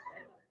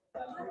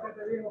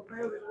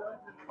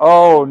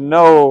 Oh,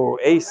 no.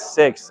 Ace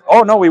 6.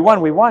 Oh, no, we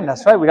won.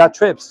 That's right. We got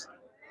trips.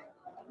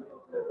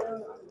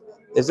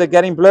 Is it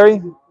getting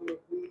blurry?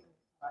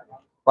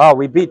 Wow,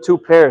 we beat 2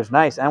 pairs.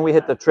 Nice. And we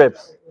hit the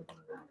trips.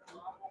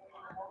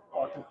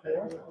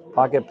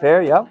 Pocket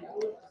pair, yep.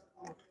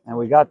 And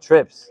we got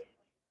trips.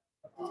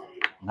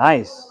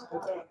 Nice.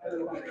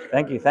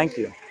 Thank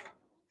you.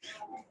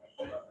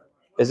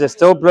 Is it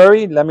still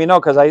blurry? Let me know,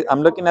 because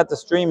I'm looking at the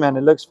stream and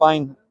it looks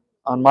fine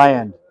on my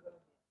end.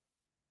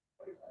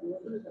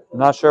 I'm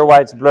not sure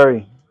why it's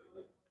blurry.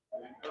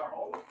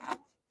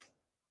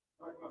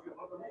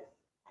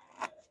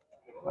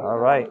 All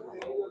right.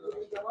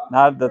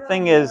 Now, the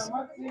thing is,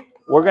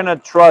 we're going to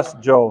trust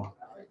Joe.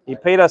 He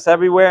paid us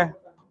everywhere.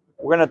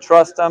 We're going to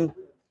trust him.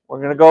 We're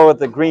going to go with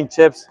the green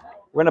chips.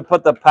 We're going to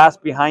put the pass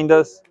behind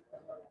us,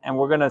 and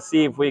we're going to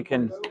see if we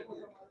can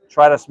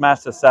try to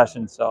smash the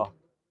session. So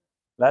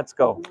let's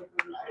go.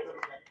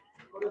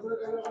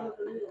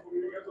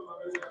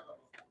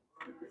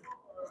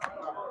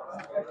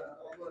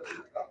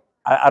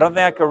 I don't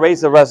think I could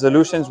raise the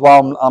resolutions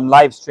while I'm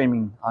live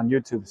streaming on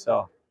YouTube.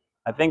 So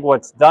I think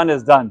what's done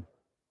is done.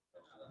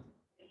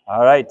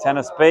 All right, 10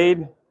 of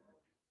spade.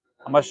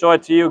 I'm going to show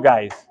it to you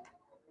guys.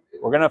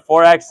 We're going to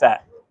 4X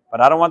that.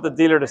 But I don't want the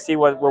dealer to see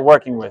what we're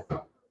working with.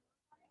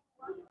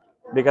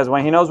 Because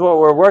when he knows what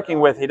we're working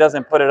with, he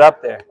doesn't put it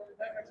up there.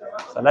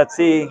 So let's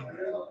see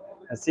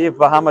if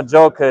Bahama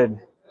Joe could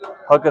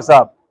hook us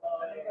up.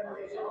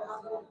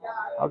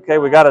 Okay,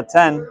 we got a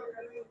 10.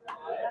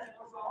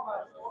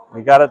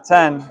 We got a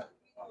 10.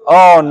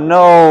 Oh,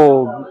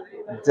 no.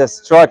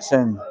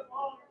 Destruction.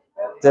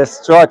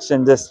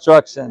 Destruction,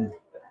 destruction.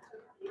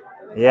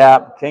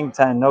 Yeah, king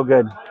 10, no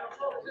good.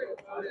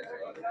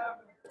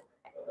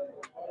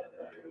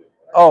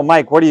 Oh,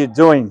 Mike, what are you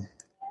doing?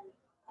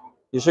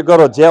 You should go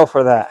to jail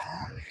for that.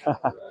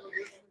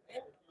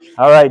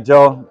 All right,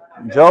 Joe.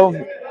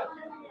 Joe,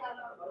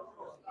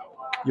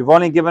 you've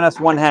only given us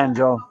one hand,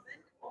 Joe.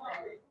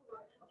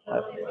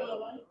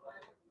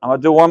 I'm going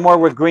to do one more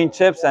with green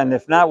chips, and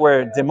if not,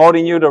 we're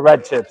demoting you to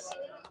red chips.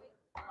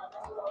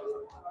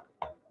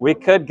 We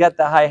could get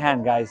the high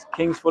hand, guys.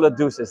 Kings full of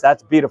deuces.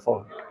 That's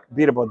beatable.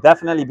 Beatable.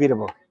 Definitely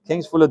beatable.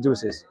 Kings full of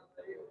deuces.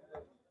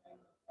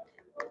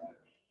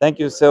 Thank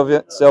you,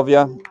 Sylvia.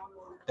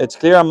 It's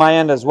clear on my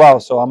end as well,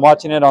 so I'm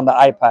watching it on the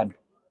iPad.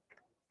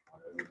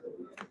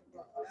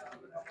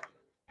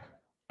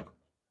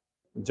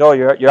 Joe,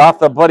 you're off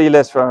the buddy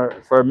list for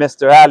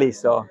Mr. Ali,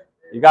 so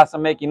you got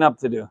some making up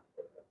to do.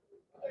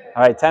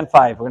 All right,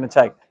 10-5. We're going to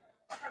check.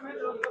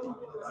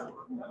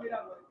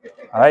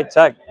 All right,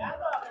 check.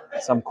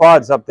 Some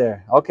quads up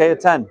there. Okay, a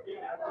 10.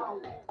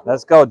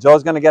 Let's go.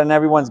 Joe's going to get on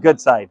everyone's good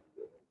side.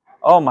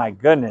 Oh, my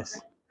goodness.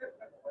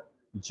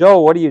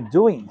 Joe, what are you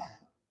doing?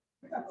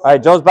 All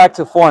right, Joe's back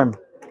to form.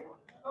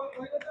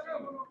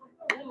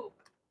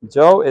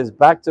 Joe is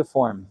back to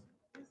form.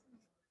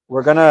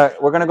 We're gonna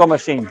go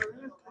machine.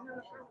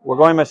 We're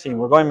going machine.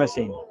 We're going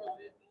machine.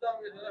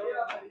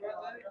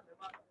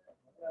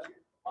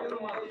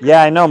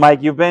 Yeah, I know,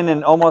 Mike. You've been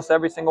in almost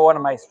every single one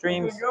of my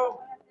streams.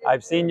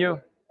 I've seen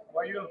you.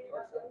 How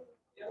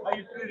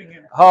you treating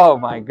him? Oh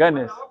my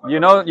goodness. You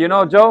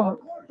know Joe?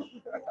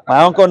 My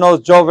uncle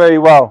knows Joe very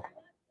well.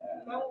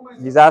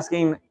 He's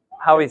asking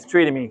how he's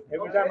treating me.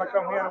 Every time I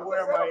come here, I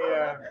wear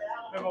my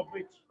little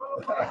bitch.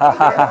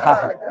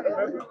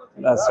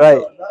 That's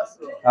right.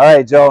 All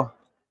right, Joe.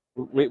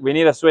 We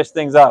need to switch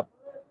things up.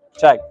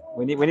 Check.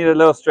 We need a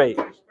little straight.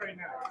 All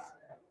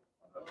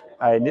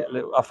right,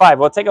 a 5.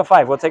 We'll take a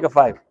 5. We'll take a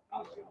 5.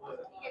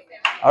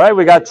 All right,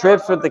 we got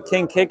trips with the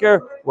king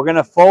kicker. We're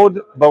gonna fold,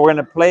 but we're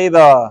gonna play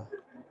the.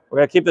 We're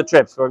gonna keep the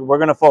trips. We're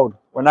gonna fold.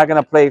 We're not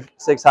gonna play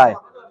 6 high.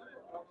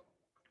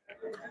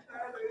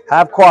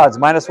 Have quads.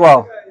 Might as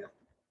well.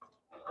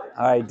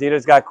 All right,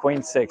 Dieter's got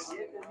queen 6.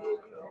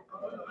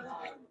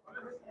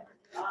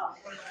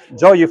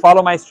 Joe, you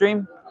follow my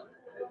stream?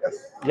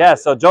 Yeah,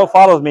 so Joe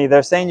follows me.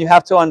 They're saying you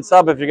have to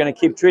unsub if you're going to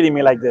keep treating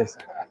me like this.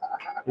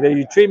 Either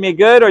you treat me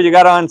good or you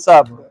got to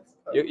unsub.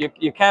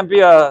 You can't be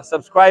a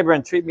subscriber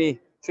and treat me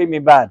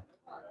bad.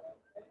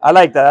 I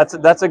like that.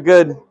 That's a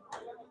good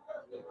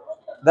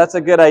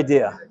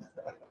idea.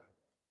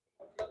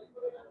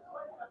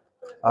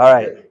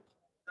 All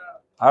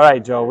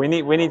right, Joe. We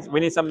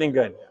need something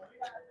good.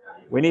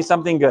 We need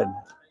something good.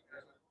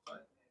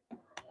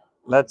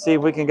 Let's see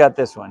if we can get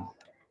this one.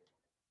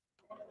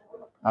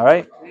 All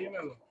right.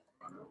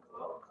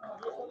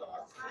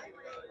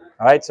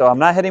 All right, so I'm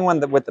not hitting one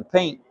with the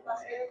paint.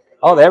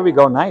 Oh, there we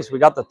go. Nice. We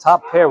got the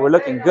top pair. We're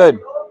looking good.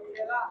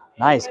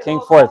 Nice.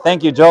 King 4.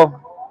 Thank you, Joe.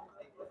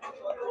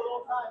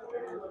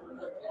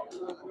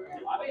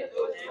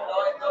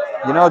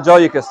 You know, Joe,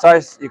 you can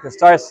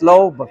start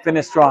slow but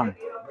finish strong.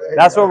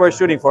 That's what we're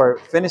shooting for.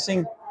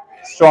 Finishing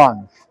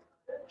strong.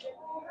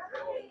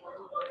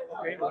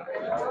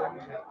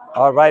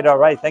 All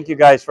right. Thank you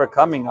guys for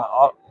coming.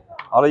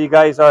 All of you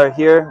guys are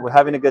here. We're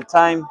having a good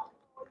time.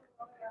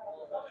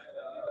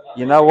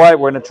 You know what?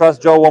 We're going to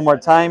trust Joe one more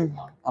time.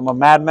 I'm a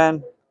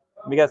madman.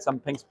 Let me get some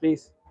pinks,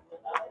 please.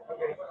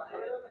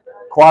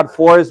 Quad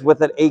 4s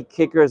with an 8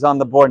 kickers on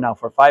the board now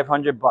for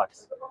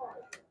 $500.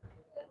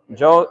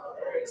 Joe,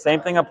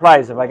 same thing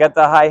applies. If I get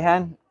the high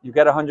hand, you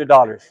get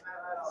 $100.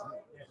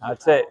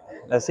 That's it.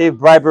 Let's see if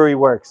bribery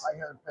works.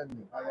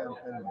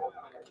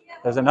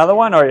 There's another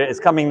one, or it's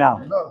coming now?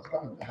 No, it's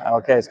coming.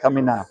 Okay, it's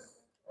coming now.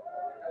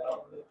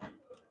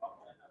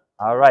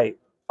 All right,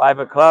 5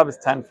 of clubs,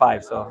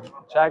 10-5. So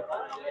check.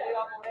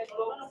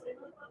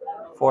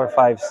 4,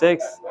 5,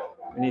 6.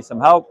 We need some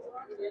help.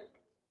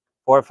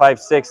 4, 5,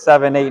 6,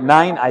 7, 8,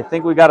 9. I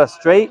think we got a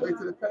straight.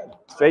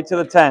 Straight to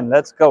the 10.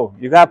 Let's go.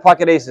 You got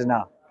pocket aces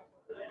now.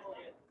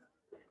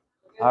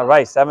 All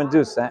right, 7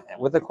 deuce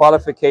with the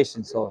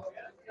qualification. So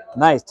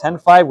nice.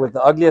 10-5 with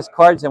the ugliest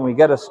cards, and we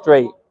get a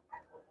straight.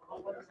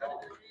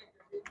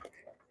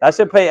 That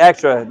should pay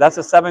extra. That's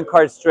a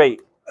 7-card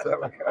straight.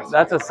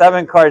 That's a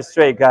 7-card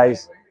straight,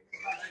 guys.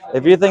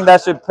 If you think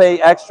that should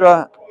pay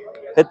extra,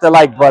 hit the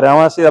like button. I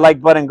want to see the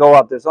like button go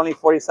up. There's only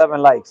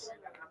 47 likes.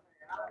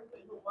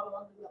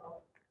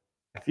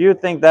 If you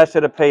think that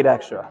should have paid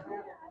extra.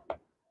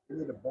 You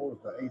need a bonus,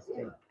 the ace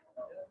king.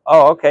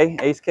 Oh, okay.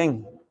 Ace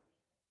king.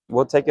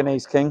 We'll take an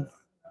ace king.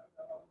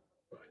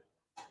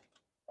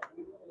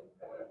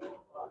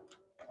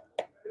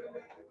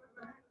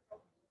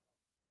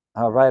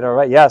 All right, all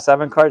right. Yeah,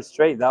 7 cards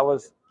straight. That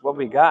was what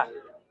we got.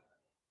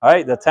 All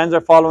right, the 10s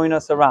are following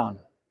us around.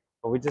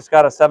 But we just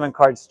got a 7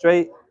 card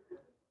straight.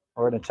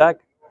 We're going to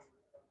check.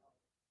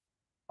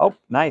 Oh,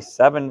 nice.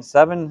 7,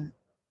 7.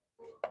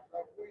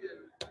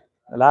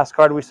 The last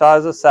card we saw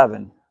is a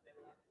 7.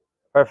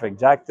 Perfect.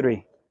 Jack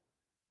 3.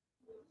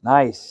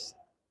 Nice.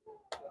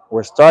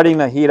 We're starting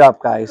to heat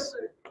up, guys.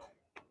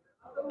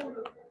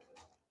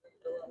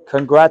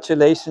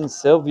 Congratulations,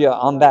 Sylvia,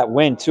 on that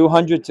win.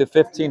 200 to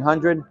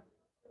 1,500.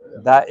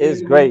 That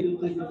is great.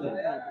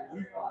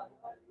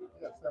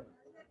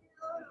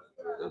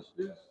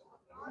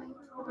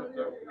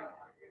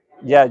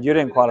 Yeah, you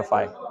didn't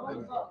qualify.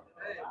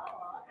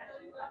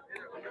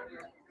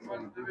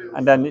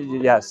 And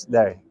then, yes,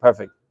 there.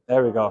 Perfect.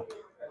 There we go.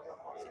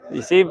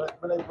 You see?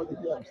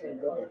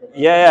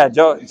 Yeah,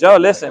 Joe,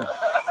 listen.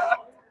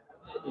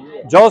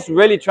 Joe's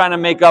really trying to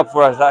make up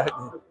for us.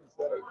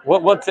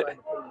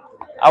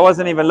 I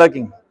wasn't even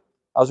looking.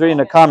 I was reading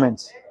the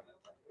comments.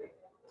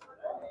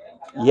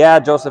 Yeah,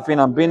 Josephine,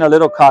 I'm being a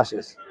little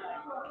cautious.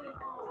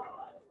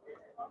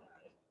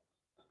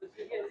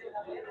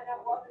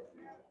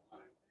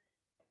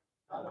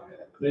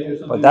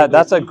 But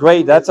that's a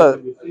great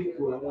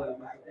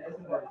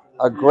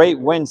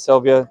win,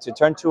 Sylvia. To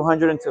turn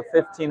 200 into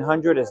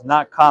 1,500 is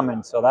not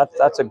common, so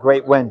that's a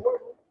great win.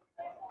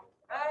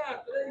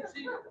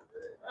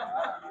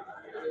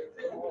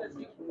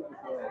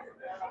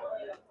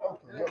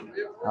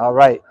 All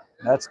right,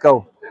 let's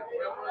go.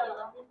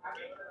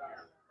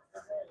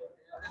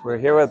 We're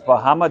here with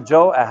Bahama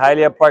Joe at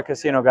Hialeah Park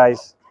Casino,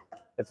 guys.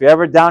 If you're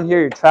ever down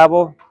here, you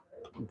travel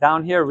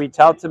down here, reach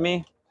out to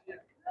me,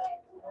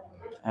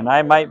 and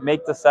I might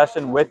make the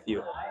session with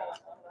you.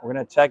 We're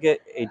going to check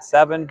it,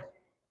 8-7.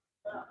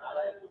 All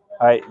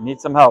right,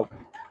 need some help.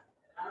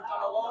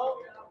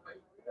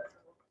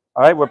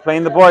 All right, we're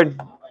playing the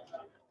board.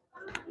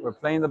 We're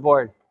playing the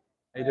board.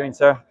 How you doing,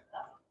 sir?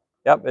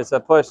 Yep, it's a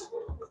push.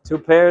 2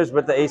 pairs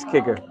with the ace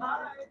kicker.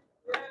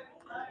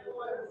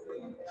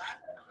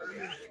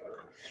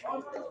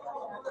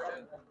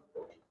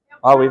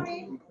 Oh,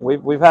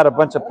 we've had a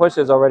bunch of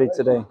pushes already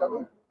today.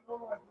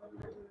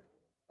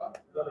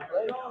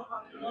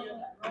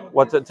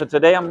 Well,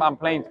 today I'm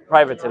playing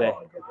private today.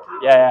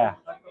 Yeah.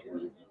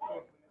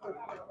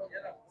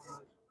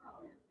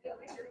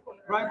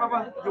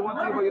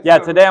 Yeah,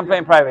 today I'm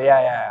playing private.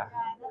 Yeah.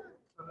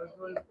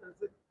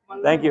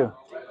 Thank you.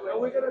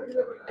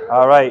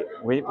 All right,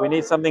 we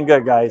need something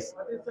good, guys.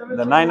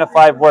 The 9 to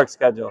 5 work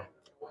schedule.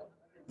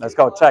 Let's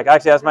go. Check.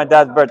 Actually, that's my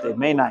dad's birthday,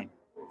 May 9th.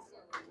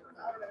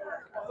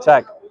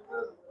 Check.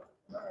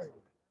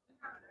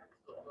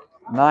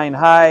 9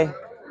 high.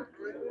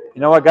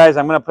 You know what, guys?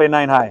 I'm going to play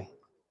 9 high.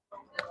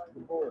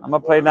 I'm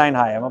going to play 9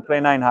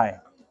 high.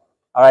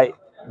 All right,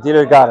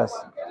 dealer got us.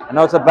 I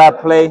know it's a bad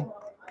play,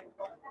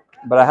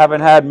 but I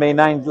haven't had May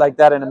 9th like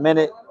that in a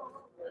minute,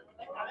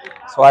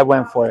 so I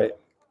went for it.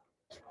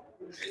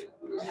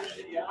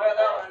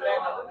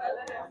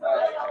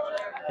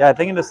 Yeah, I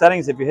think in the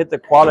settings, if you hit the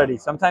quality,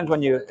 sometimes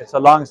when it's a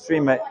long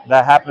stream,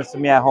 that happens to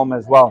me at home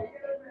as well.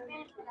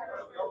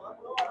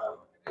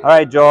 All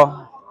right,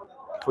 Joe.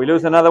 If we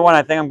lose another one,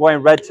 I think I'm going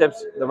red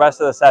chips the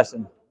rest of the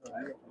session.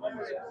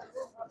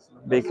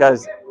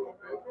 Because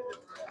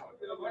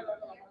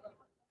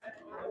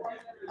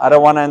I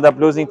don't want to end up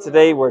losing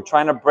today. We're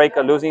trying to break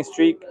a losing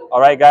streak.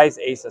 All right, guys,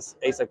 ace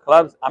of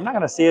clubs. I'm not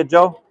going to see it,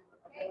 Joe.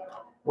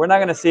 We're not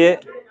going to see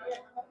it.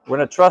 We're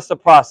going to trust the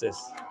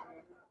process.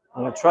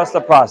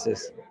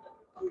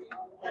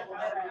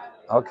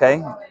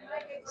 Okay.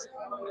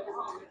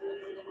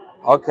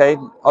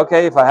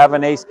 If I have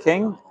an ace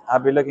king, I'll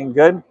be looking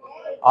good.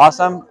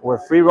 Awesome. We're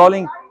free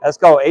rolling. Let's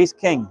go. Ace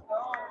king.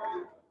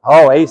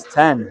 Oh, ace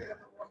 10.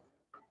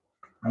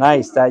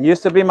 Nice. That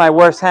used to be my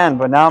worst hand,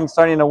 but now I'm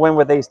starting to win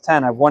with ace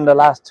 10. I've won the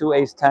last 2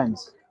 ace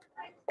 10s.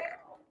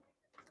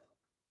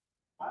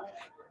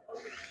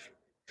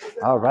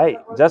 All right.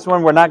 Just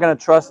when we're not going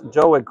to trust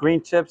Joe with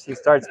green chips, he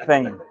starts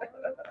paying.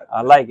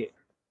 I like it.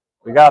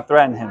 We got to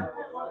threaten him.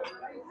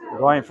 We're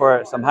going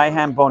for some high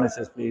hand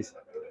bonuses, please.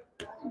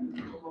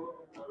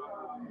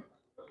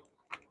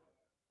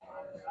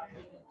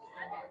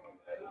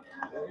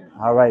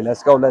 All right,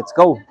 let's go.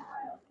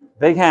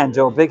 Big hand,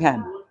 Joe, big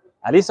hand.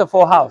 At least a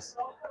full house.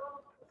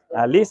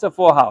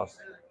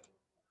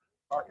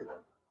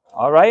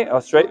 All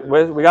right, straight.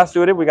 We got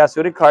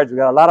suited cards. We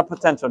got a lot of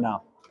potential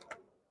now.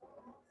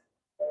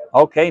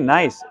 Okay,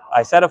 nice.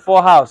 I said a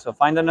full house, so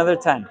find another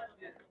 10.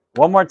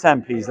 One more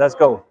 10, please. Let's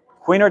go.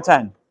 Queen or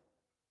 10.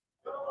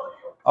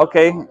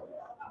 Okay,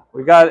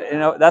 we got,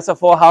 that's a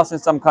full house in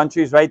some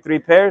countries, right? 3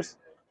 pairs.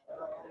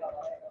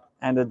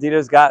 And the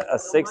dealer's got a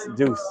 6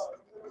 deuce.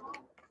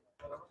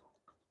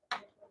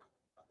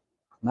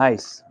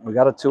 Nice. We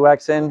got a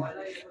 2x in.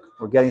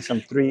 We're getting some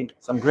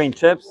green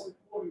chips.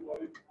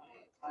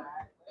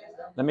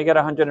 Let me get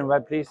 100 in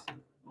red, please.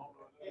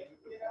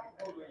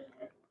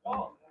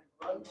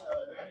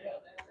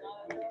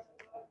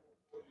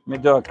 Let me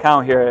do a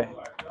count here.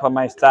 Put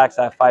my stacks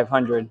at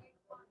 500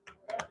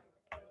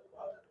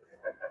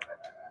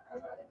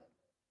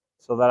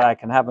 so that I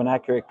can have an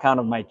accurate count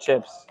of my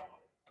chips.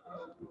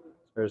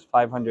 There's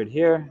 500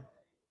 here.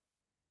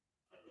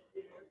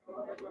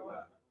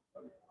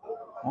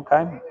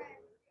 Okay.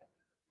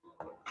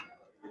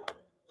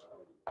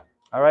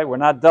 All right, we're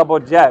not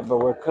doubled yet, but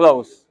we're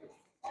close.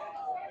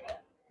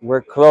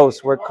 We're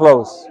close. We're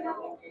close.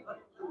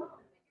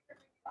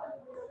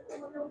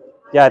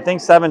 Yeah, I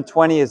think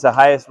 720 is the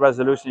highest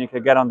resolution you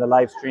could get on the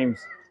live streams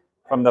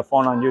from the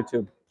phone on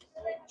YouTube.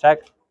 Check.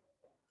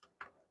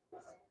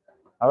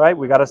 All right,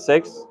 we got a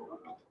 6.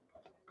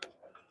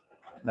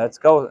 Let's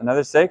go.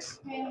 Another 6.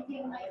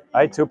 All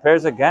right, 2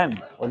 pairs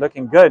again. We're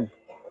looking good.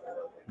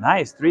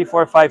 Nice. 3,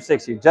 4, 5,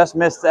 6. You just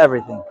missed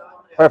everything.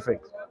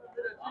 Perfect.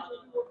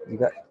 You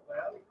got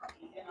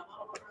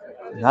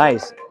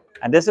nice.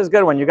 And this is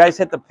good. When you guys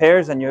hit the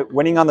pairs and you're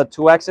winning on the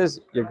 2X's,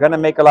 you're going to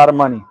make a lot of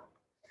money.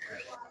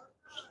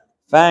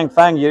 Fang,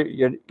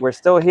 we're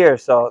still here.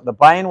 So the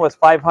buy-in was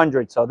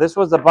 500. So this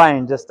was the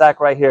buy-in, just stack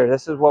right here.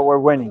 This is what we're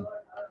winning.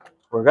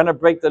 We're going to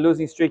break the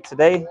losing streak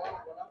today.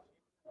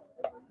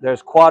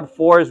 There's quad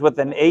 4s with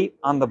an 8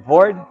 on the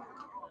board.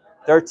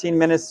 13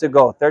 minutes to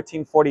go.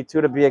 13:42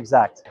 to be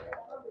exact.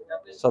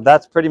 So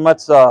that's pretty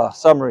much a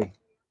summary.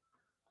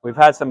 We've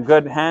had some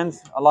good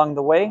hands along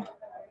the way.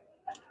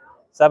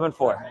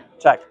 7-4.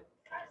 Check.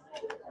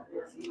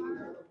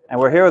 And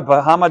we're here with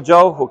Bahama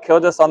Joe, who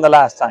killed us on the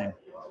last time.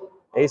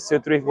 Ace, 2,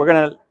 3. We're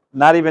going to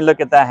not even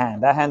look at that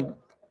hand. That hand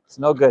is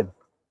no good.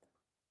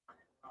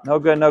 No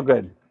good, no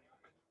good.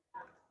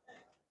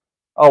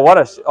 Oh, what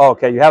a... Oh,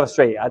 okay, you have a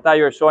straight. I thought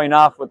you were showing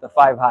off with the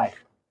 5 high.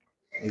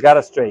 You got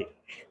a straight.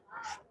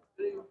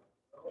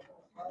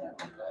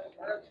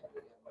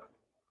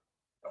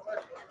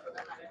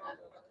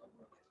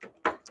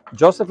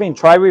 Josephine,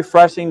 try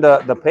refreshing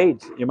the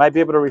page. You might be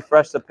able to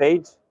refresh the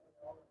page.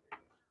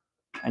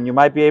 And you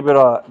might be able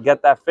to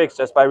get that fixed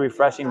just by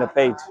refreshing the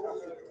page.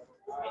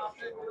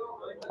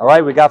 All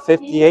right, we got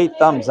 58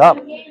 thumbs up.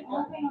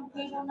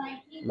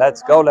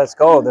 Let's go, let's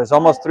go. There's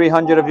almost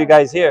 300 of you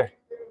guys here.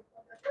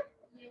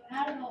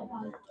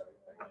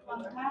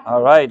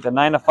 All right, the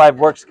 9 to 5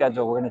 work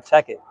schedule. We're going to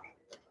check it.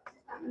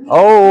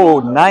 Oh,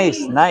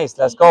 nice, nice.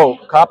 Let's go.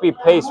 Copy,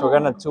 paste. We're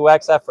going to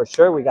 2X that for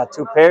sure. We got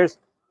 2 pairs.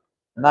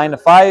 9 to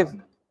 5.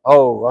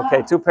 Oh,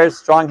 okay. 2 pairs,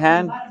 strong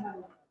hand.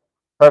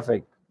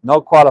 Perfect. No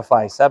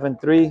qualify.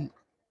 7-3.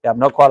 Yep,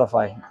 no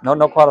qualify.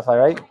 No qualify,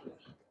 right?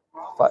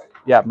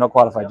 Yeah, no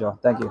qualify, Joe.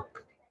 Thank you.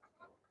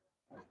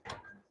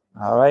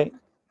 All right.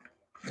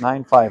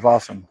 9-5.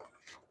 Awesome.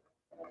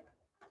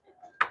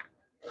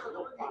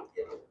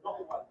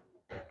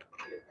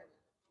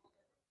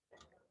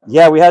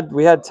 Yeah, we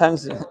had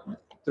tens,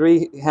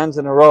 3 hands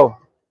in a row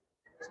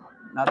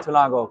not too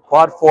long ago.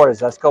 Quad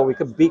 4s. Let's go. We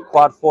could beat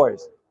quad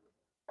 4s.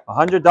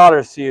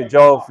 $100 to you,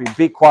 Joe, if we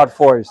beat quad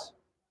 4s.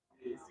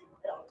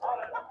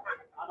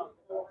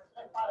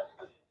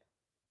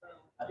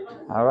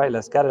 All right,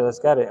 let's get it. Let's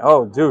get it.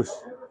 Oh,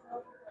 deuce.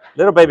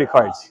 Little baby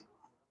cards.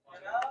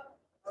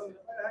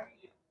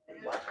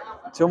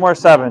 2 more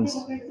 7s.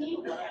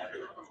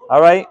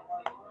 All right.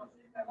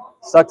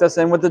 Sucked us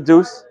in with the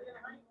deuce.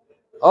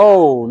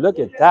 Oh, look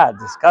at that.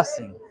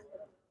 Disgusting.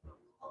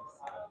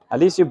 At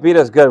least you beat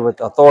us good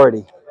with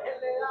authority.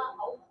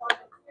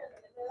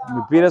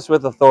 You beat us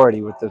with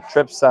authority with the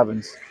trip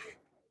 7s.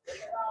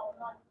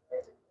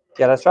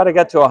 Yeah, let's try to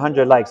get to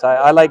 100 likes.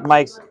 I like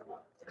Mike's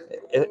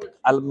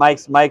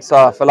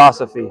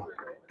philosophy.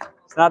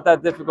 It's not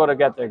that difficult to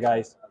get there,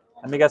 guys.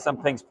 Let me get some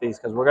pinks, please,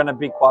 because we're going to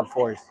beat quad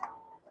 4s.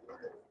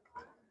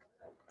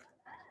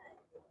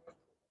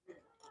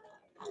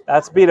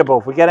 That's beatable.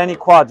 If we get any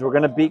quads, we're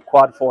going to beat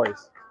quad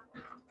 4s.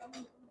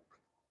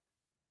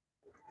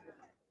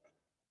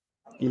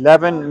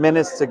 11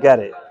 minutes to get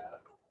it.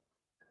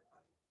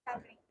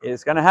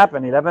 It's going to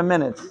happen. 11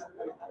 minutes.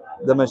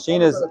 The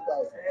machine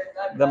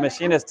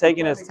is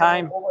taking its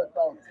time.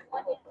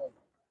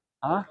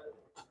 Huh?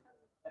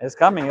 It's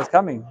coming. It's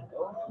coming.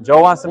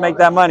 Joe wants to make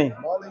that money.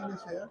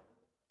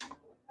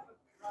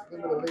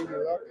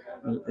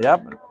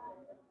 Yep.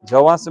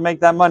 Joe wants to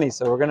make that money,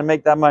 so we're going to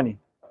make that money.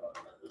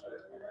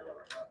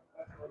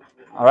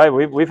 All right,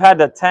 we've had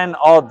the 10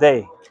 all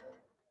day.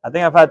 I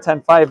think I've had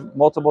 10-5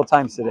 multiple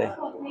times today.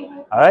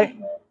 All right?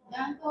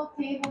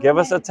 Give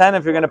us a 10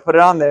 if you're going to put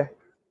it on there.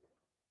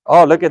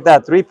 Oh, look at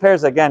that. 3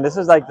 pairs again. This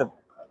is like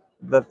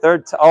the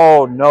third.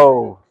 Oh,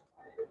 no.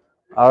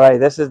 All right,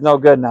 this is no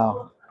good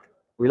now.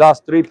 We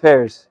lost 3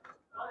 pairs.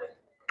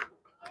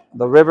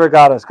 The river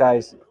got us,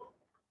 guys.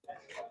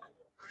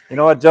 You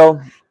know what, Joe?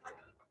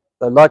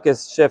 The luck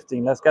is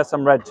shifting. Let's get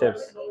some red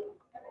chips.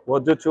 We'll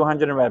do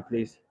 200 in red,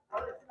 please.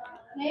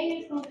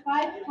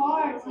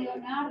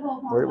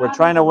 We're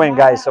trying to win,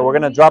 guys, so we're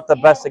going to drop the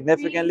bet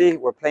significantly.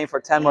 We're playing for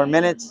 10 more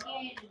minutes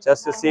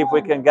just to see if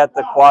we can get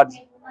the quad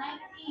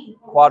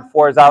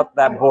 4s out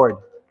that board.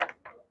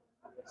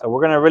 So we're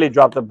going to really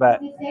drop the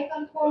bet.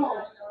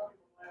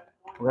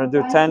 We're going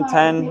to do 10,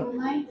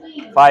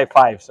 10, 5,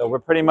 5. So we're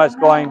pretty much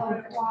going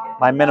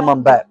my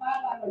minimum bet.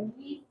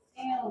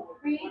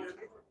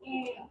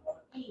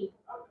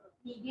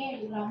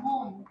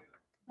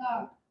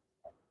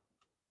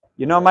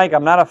 You know, Mike,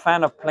 I'm not a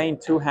fan of playing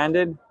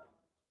two-handed,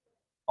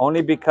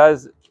 only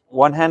because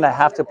one hand I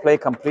have to play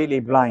completely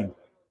blind.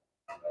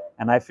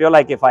 And I feel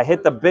like if I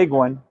hit the big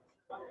one,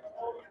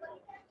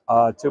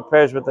 two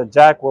pairs with the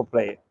jack will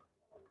play it.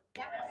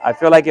 I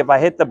feel like if I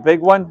hit the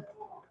big one,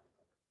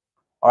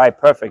 all right,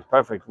 perfect,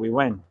 perfect, we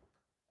win.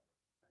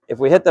 If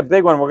we hit the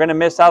big one, we're going to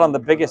miss out on the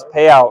biggest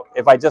payout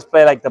if I just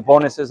play like the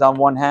bonuses on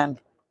one hand.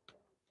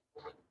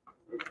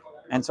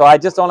 And so I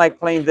just don't like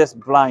playing this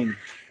blind.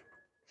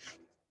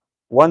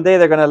 One day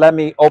they're going to let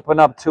me open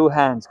up two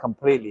hands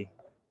completely.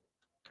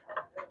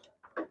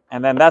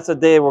 And then that's a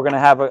day we're going to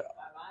have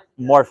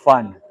more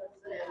fun.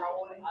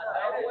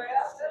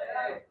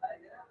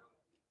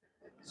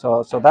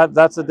 So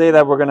that's the day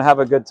that we're going to have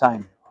a good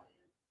time.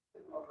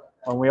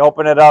 When we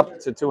open it up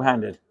to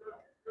two-handed.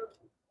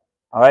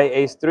 All right,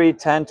 ace 3,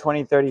 10,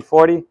 20, 30,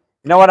 40. You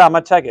know what? I'm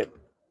going to check it.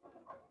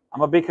 I'm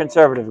going to be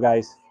conservative,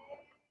 guys.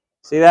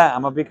 See that?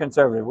 I'm going to be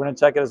conservative. We're going to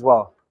check it as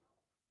well.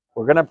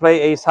 We're going to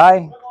play ace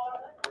high.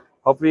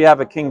 Hopefully you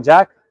have a king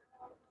jack.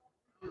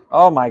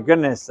 Oh, my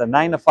goodness. A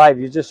 9 to 5.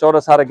 You just showed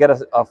us how to get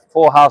a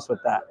full house with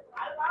that.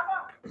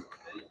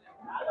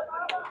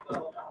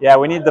 Yeah,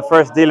 we need the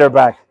first dealer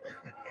back.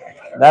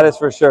 That is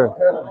for sure.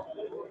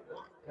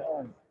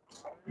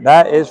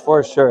 That is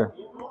for sure.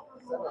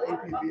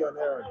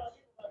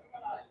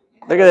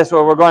 Look at this,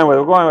 what we're going with.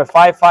 We're going with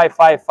 5, 5,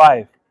 5,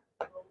 5.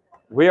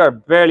 We are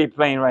barely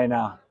playing right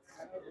now.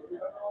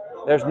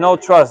 There's no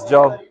trust,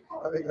 Joe.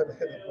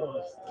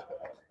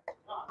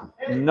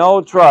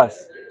 No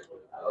trust.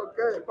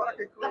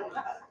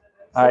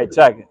 All right,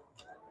 check it.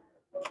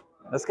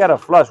 Let's get a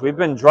flush. We've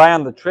been dry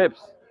on the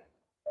trips.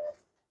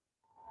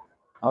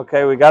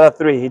 Okay, we got a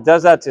 3. He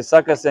does that to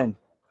suck us in.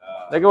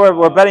 Look at where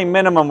we're betting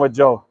minimum with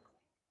Joe.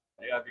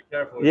 You gotta be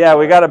careful. Yeah,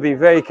 we got to be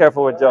very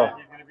careful with Joe.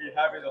 He's gonna be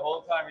happy the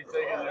whole time he's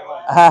taking it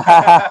away.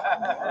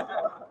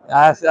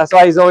 That's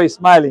why he's always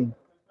smiling.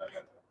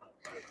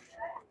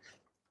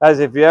 Guys,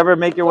 if you ever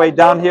make your way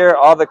down here,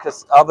 all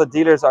the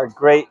dealers are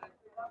great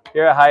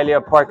here at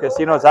Hialeah Park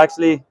Casino. It's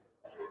actually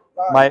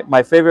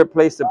my favorite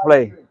place to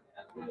play.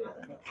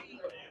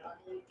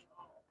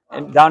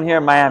 And down here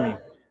in Miami.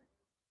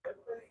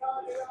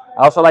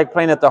 I also like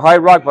playing at the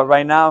Hard Rock, but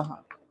right now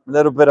I'm a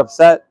little bit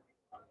upset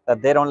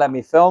that they don't let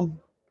me film.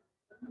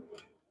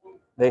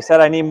 They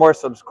said I need more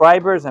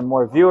subscribers and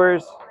more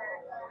viewers.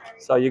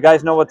 So you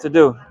guys know what to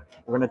do.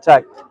 We're going to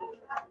check.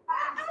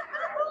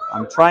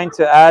 I'm trying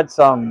to add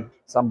some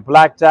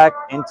blackjack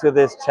into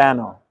this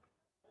channel.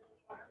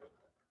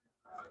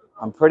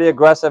 I'm pretty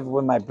aggressive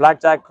with my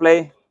blackjack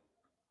play.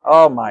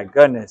 Oh my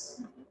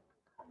goodness.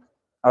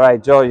 All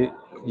right, Joe,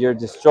 you're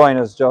destroying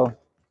us, Joe.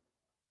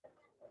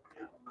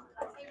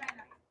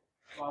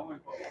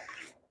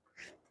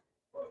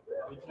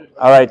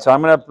 All right, so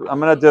I'm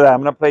gonna do that. I'm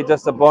gonna play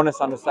just a bonus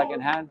on the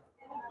second hand.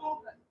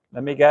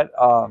 Let me get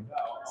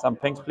some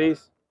pinks,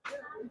 please.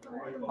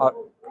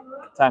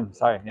 10.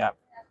 Sorry, yeah. I'm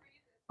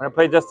gonna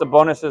play just the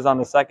bonuses on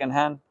the second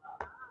hand.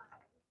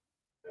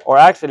 Or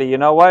actually, you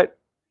know what?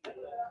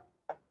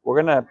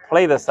 We're gonna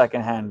play the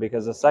second hand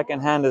because the second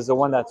hand is the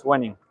one that's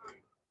winning.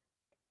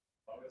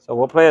 So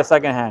we'll play the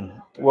second hand.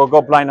 We'll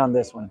go blind on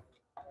this one.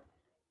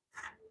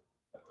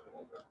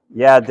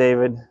 Yeah,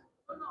 David.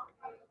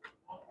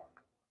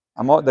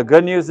 The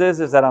good news is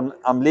that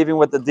I'm leaving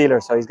with the dealer,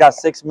 so he's got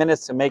 6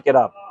 minutes to make it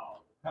up.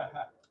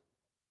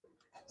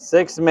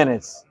 6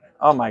 minutes.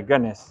 Oh my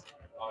goodness.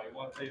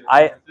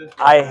 I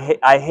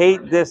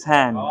hate this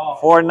hand.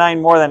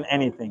 4-9 more than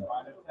anything.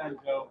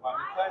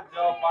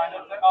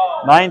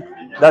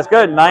 9. That's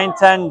good. 9,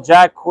 10,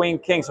 Jack, Queen,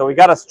 King. So we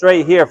got a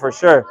straight here for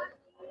sure.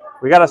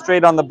 We got a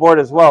straight on the board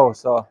as well.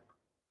 So, all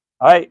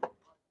right.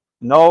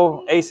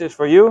 No aces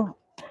for you.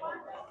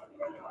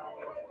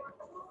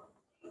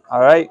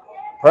 All right.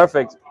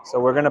 Perfect. So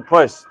we're going to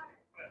push.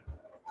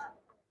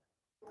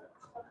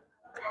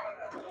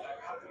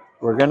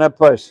 We're going to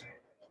push.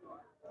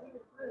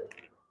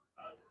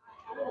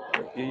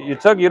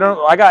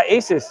 I got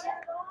aces.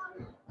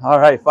 All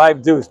right.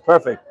 5 deuce.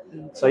 Perfect.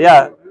 So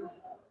yeah.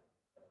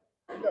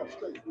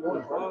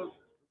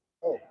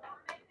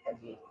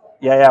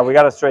 Yeah, we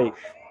got a straight.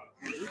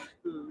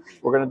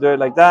 We're going to do it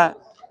like that.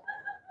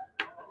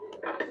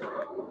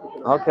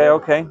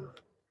 Okay.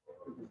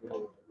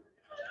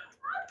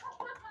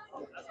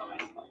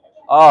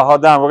 Oh,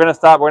 hold on. We're gonna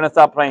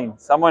stop playing.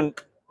 Someone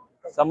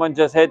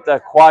just hit the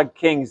quad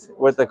kings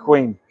with the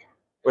queen.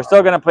 We're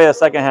still gonna play the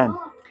second hand.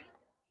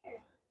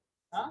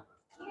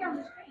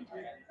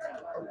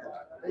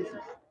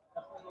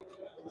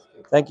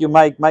 Thank you,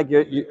 Mike. Mike,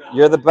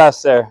 you're the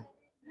best there.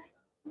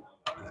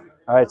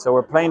 All right, so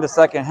we're playing the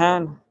second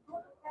hand.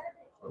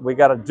 We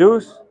got a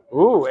deuce.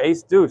 Ooh,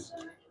 ace deuce.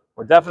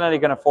 We're definitely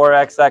gonna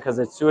 4x that because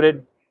it's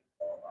suited.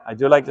 I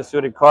do like the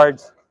suited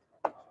cards.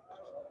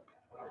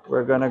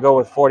 We're gonna go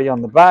with 40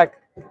 on the back.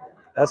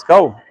 Let's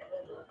go.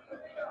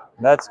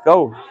 Let's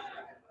go.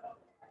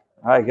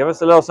 All right, give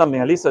us a little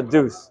something, at least a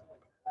deuce.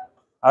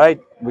 All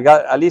right, we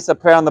got at least a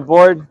pair on the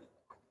board.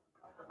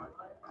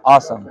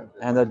 Awesome.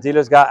 And the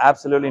dealer's got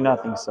absolutely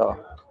nothing, so.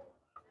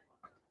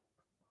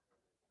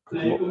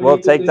 We'll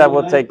take that.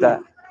 We'll take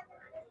that.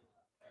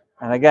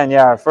 And again,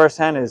 yeah, our first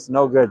hand is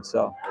no good.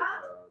 So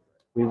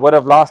we would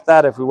have lost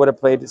that if we would have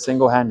played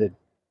single-handed.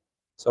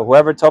 So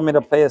whoever told me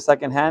to play a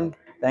second hand,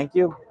 thank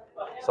you.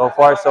 So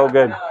far, so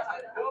good.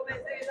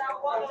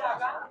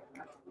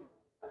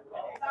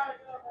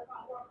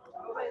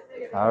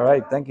 All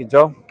right. Thank you,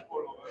 Joe.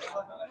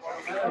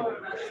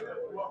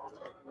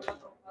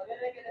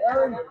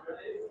 Aaron,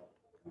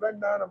 went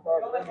down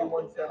about maybe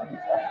 175.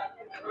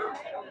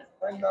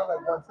 Went down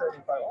like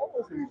 175,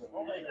 almost even.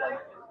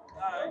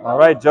 All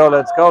right, Joe.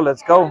 Let's go.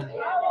 Let's go.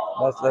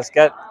 Let's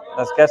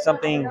get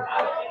something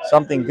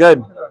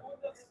good.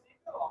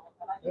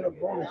 Get a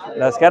bonus here.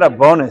 Let's get a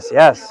bonus.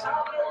 Yes.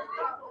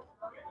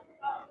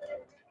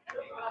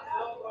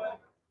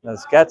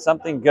 Let's get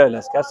something good.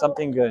 Let's get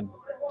something good.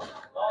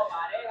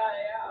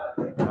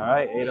 All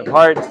right. 8 of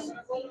hearts.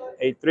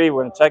 8-3.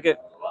 We're gonna check it.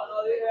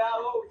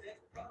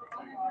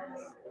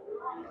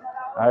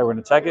 All right. We're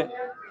gonna check it.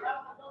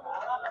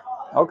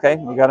 Okay.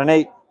 We got an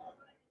 8.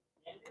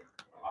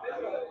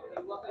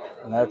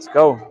 Let's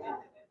go.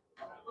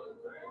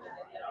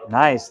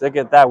 Nice. Look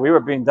at that. We were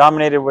being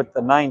dominated with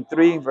the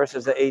 9-3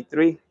 versus the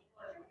 8-3.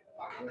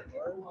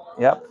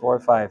 Yep,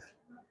 4-5.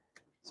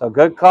 So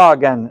good call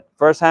again.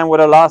 First hand would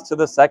have lost to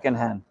the second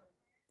hand.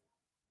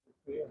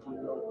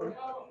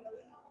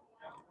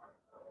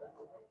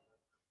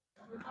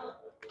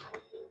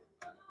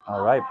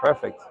 All right,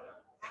 perfect.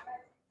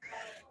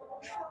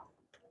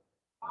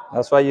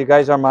 That's why you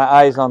guys are my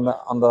eyes on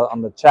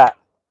the chat.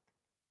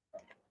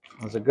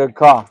 It was a good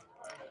call.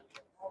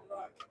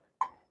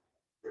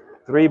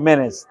 3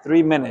 minutes.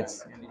 3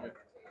 minutes.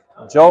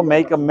 Joe,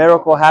 make a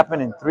miracle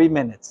happen in 3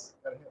 minutes.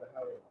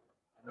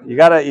 You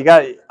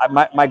gotta.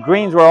 My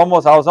greens were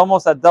almost. I was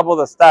almost at double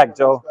the stack,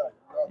 Joe.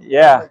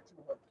 Yeah.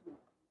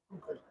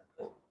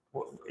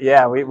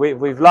 Yeah.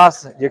 We've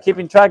lost. You're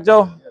keeping track,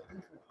 Joe?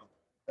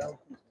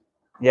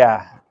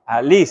 Yeah.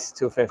 At least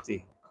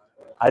 250.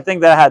 I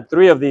think that I had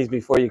 3 of these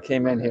before you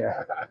came in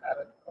here.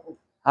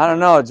 I don't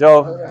know,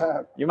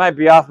 Joe. You might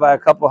be off by a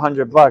couple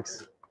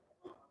 $100.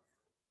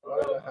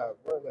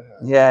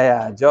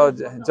 Yeah.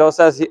 Joe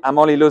says I'm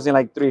only losing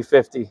like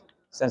 350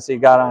 since he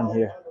got on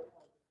here.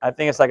 I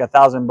think it's like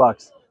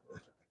 $1,000.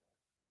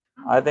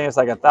 I think it's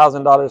like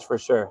 $1,000 for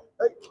sure.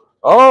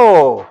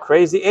 Oh,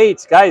 crazy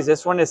 8s, guys!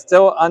 This one is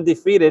still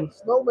undefeated.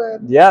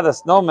 Snowman. Yeah, the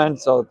snowman.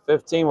 So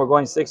 15. We're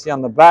going 60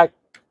 on the back.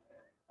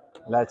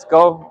 Let's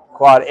go.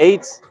 Quad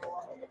 8s.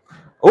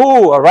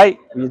 Ooh, all right.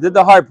 We did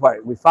the hard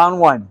part. We found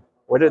one.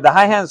 The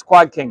high hands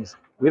quad kings.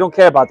 We don't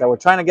care about that. We're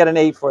trying to get an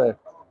 8 for it.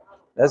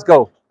 Let's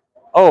go.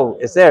 Oh,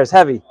 it's there. It's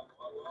heavy.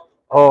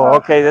 Oh,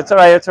 okay. That's all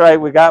right. That's all right.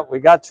 We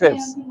got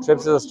trips.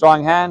 Trips is a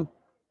strong hand.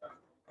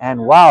 And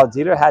wow,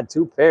 Dieter had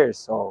 2 pairs.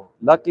 So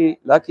lucky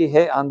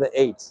hit on the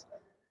 8s.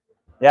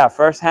 Yeah,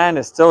 first hand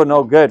is still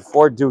no good.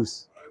 4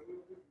 deuce.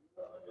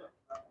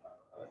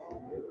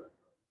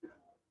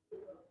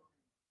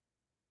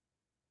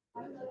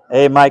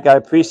 Hey, Mike, I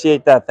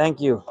appreciate that.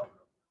 Thank you.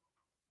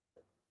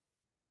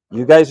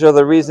 You guys are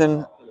the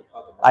reason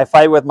I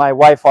fight with my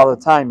wife all the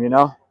time, you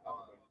know?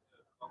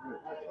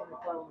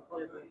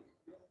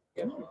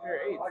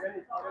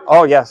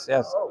 Oh, yes.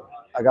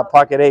 I got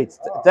pocket 8s.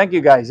 Thank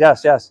you, guys.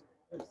 Yes.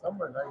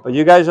 But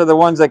you guys are the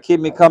ones that keep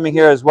me coming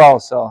here as well,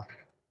 so.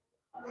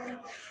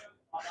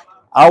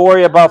 I'll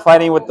worry about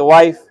fighting with the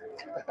wife.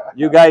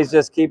 You guys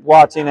just keep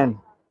watching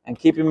and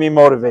keeping me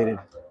motivated.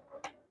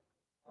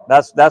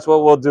 That's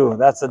what we'll do.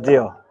 That's the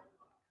deal.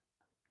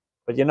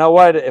 But you know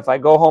what? If I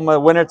go home a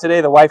winner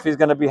today, the wife is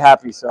going to be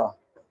happy, so.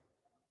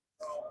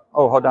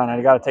 Oh, hold on.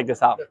 I got to take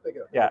this out.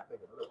 Yeah.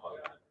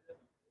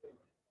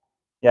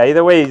 Yeah,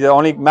 either way, the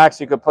only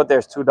max you could put there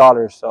is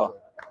 $2, so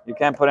you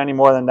can't put any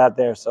more than that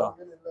there, so.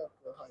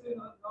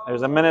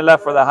 There's a minute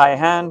left for the high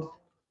hand.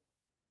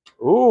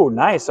 Ooh,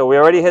 nice. So we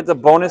already hit the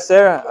bonus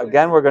there.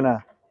 Again, we're going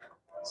to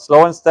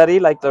slow and steady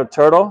like the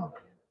turtle.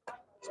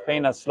 It's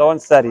playing us slow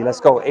and steady. Let's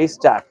go. Ace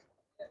jack.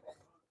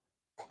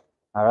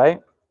 All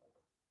right.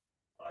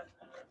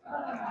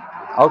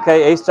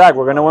 Okay, ace jack.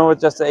 We're going to win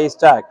with just the ace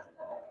jack.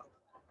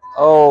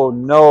 Oh,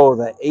 no,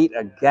 the 8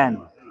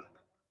 again.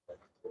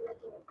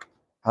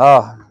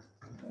 Oh,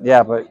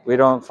 yeah, but we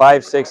don't.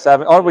 5, 6,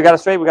 7. Oh, we got a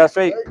straight.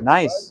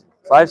 Nice.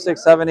 5,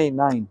 6, 7, 8,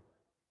 9.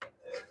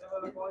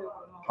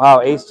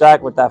 Wow, ace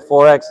jack with that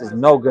 4x is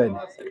no good.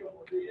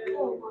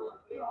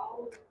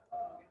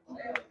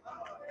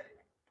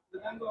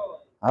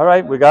 All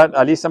right, we got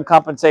at least some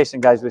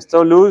compensation, guys. We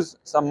still lose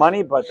some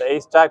money, but the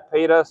ace jack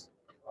paid us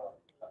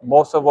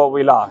most of what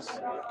we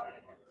lost.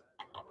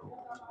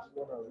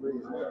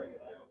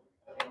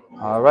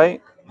 All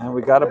right, and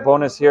we got a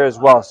bonus here as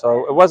well.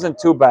 So it wasn't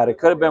too bad. It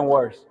could have been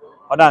worse.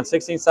 Hold on,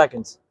 16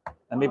 seconds.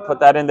 Let me put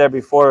that in there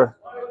before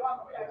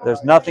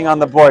there's nothing on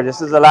the board.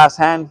 This is the last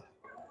hand.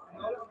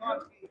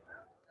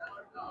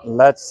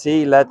 Let's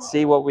see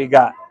what we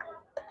got.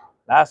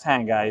 Last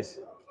hand, guys.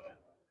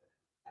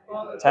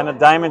 10 of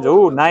diamonds.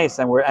 Ooh, nice.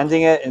 And we're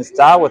ending it in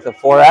style with a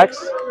 4x.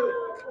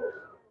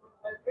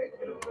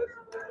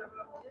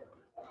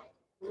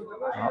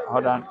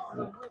 Hold on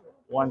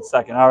 1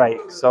 second. All right,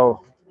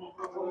 so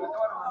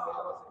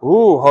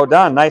Ooh, hold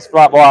on. Nice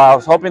flop. Well, I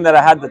was hoping that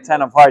I had the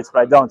 10 of hearts, but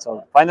I don't.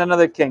 So find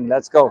another king.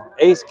 Let's go.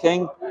 Ace,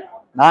 king,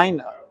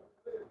 9.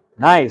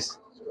 Nice.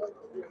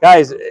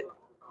 Guys,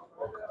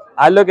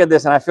 I look at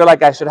this and I feel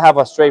like I should have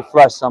a straight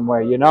flush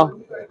somewhere, you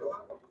know?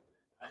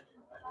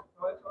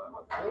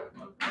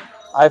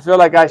 I feel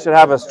like I should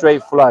have a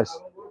straight flush.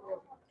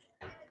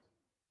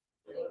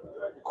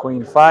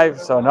 Queen 5,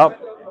 so nope.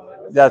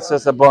 That's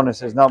just a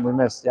bonuses. Nope, we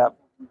missed. Yep.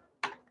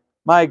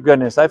 My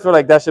goodness, I feel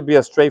like that should be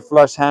a straight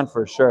flush hand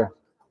for sure.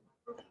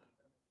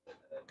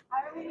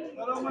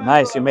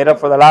 Nice, you made up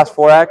for the last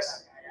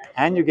 4x,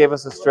 and you gave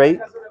us a straight.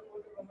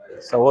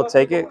 So we'll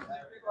take it.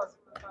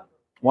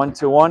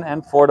 1-1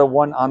 and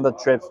 4-1 on the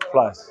trips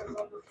plus.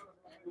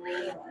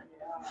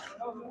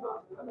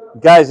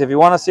 Guys, if you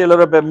want to see a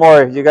little bit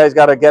more, you guys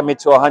got to get me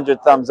to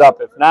 100 thumbs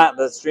up. If not,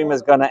 the stream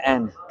is going to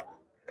end.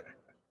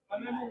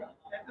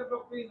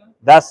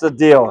 That's the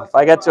deal. If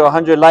I get to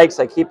 100 likes,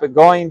 I keep it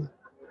going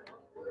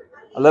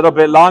a little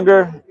bit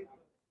longer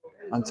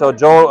until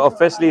Joe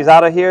officially is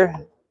out of here.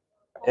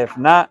 If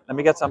not, let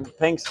me get some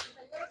pinks.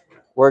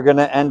 We're going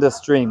to end the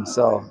stream.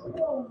 So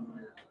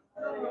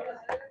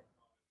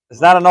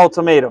it's not an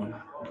ultimatum.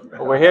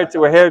 But we're here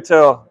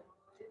till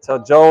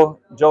Joe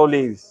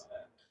leaves.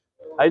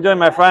 How you doing,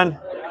 my friend?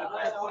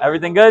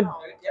 Everything good?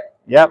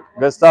 Yep,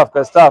 good stuff,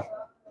 good stuff.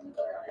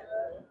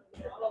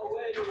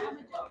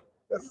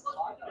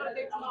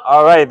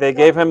 All right, they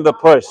gave him the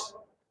push.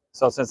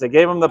 So since they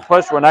gave him the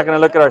push, we're not going to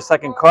look at our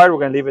second card. We're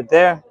going to leave it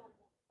there.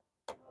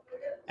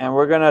 And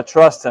we're going to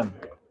trust him.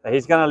 That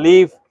he's going to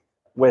leave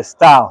with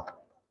style.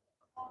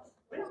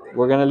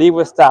 We're going to leave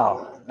with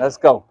style. Let's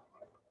go.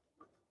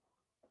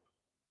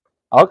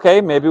 Okay,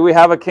 maybe we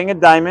have a king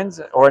of diamonds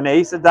or an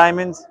ace of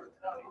diamonds.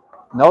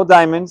 No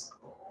diamonds.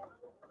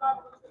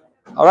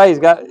 All right, he's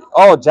got,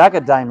 oh, jack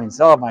of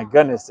diamonds. Oh, my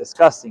goodness,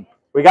 disgusting.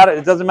 We got it.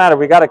 It doesn't matter.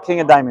 We got a king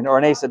of diamond or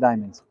an ace of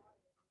diamonds.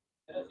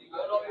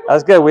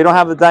 That's good. We don't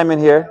have the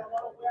diamond here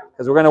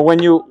because we're going to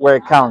win you where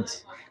it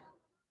counts.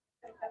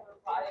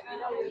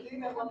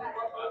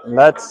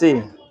 Let's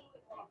see.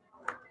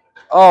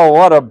 Oh,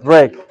 what a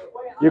break.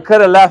 You could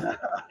have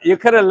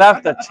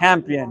left a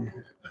champion.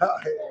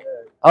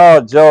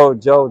 Oh, Joe.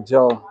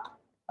 All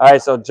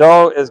right, so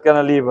Joe is going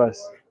to leave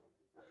us.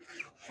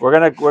 We're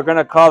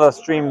gonna call the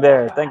stream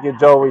there. Thank you,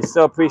 Joe. We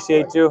still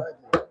appreciate you,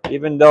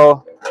 even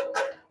though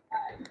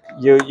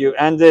you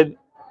ended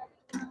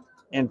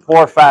in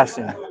poor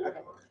fashion.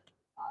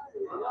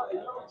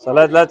 So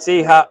let's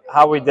see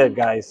how we did,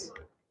 guys.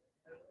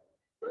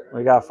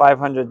 We got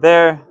 500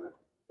 there,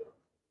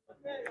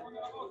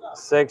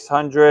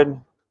 600.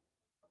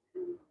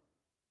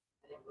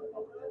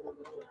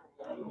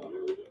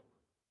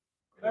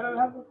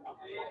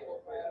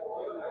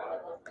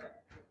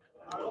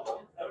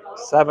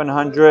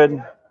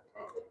 700.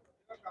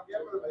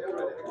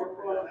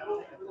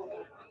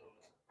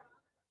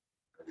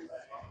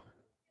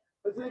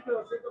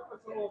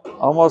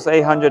 Almost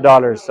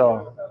 $800.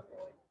 So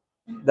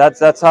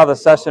that's how the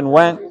session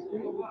went.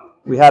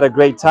 We had a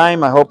great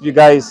time. I hope you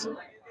guys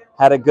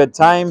had a good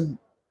time.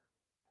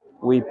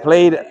 We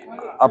played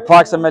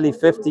approximately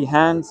 50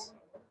 hands.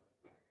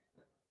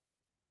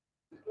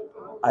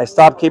 I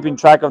stopped keeping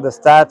track of the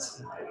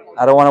stats.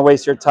 I don't want to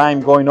waste your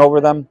time going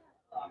over them.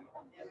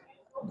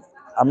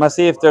 I'm going to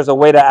see if there's a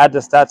way to add the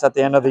stats at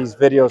the end of these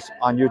videos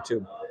on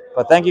YouTube.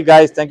 But thank you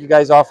guys. Thank you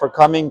guys all for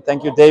coming.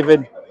 Thank you,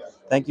 David.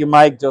 Thank you,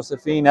 Mike,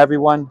 Josephine,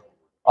 everyone,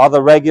 all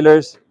the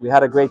regulars. We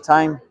had a great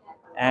time.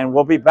 And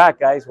we'll be back,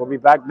 guys. We'll be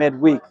back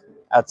midweek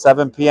at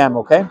 7 p.m.,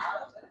 okay?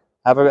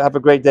 Have a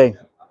great day.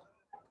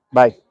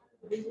 Bye.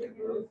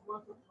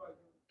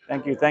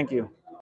 Thank you.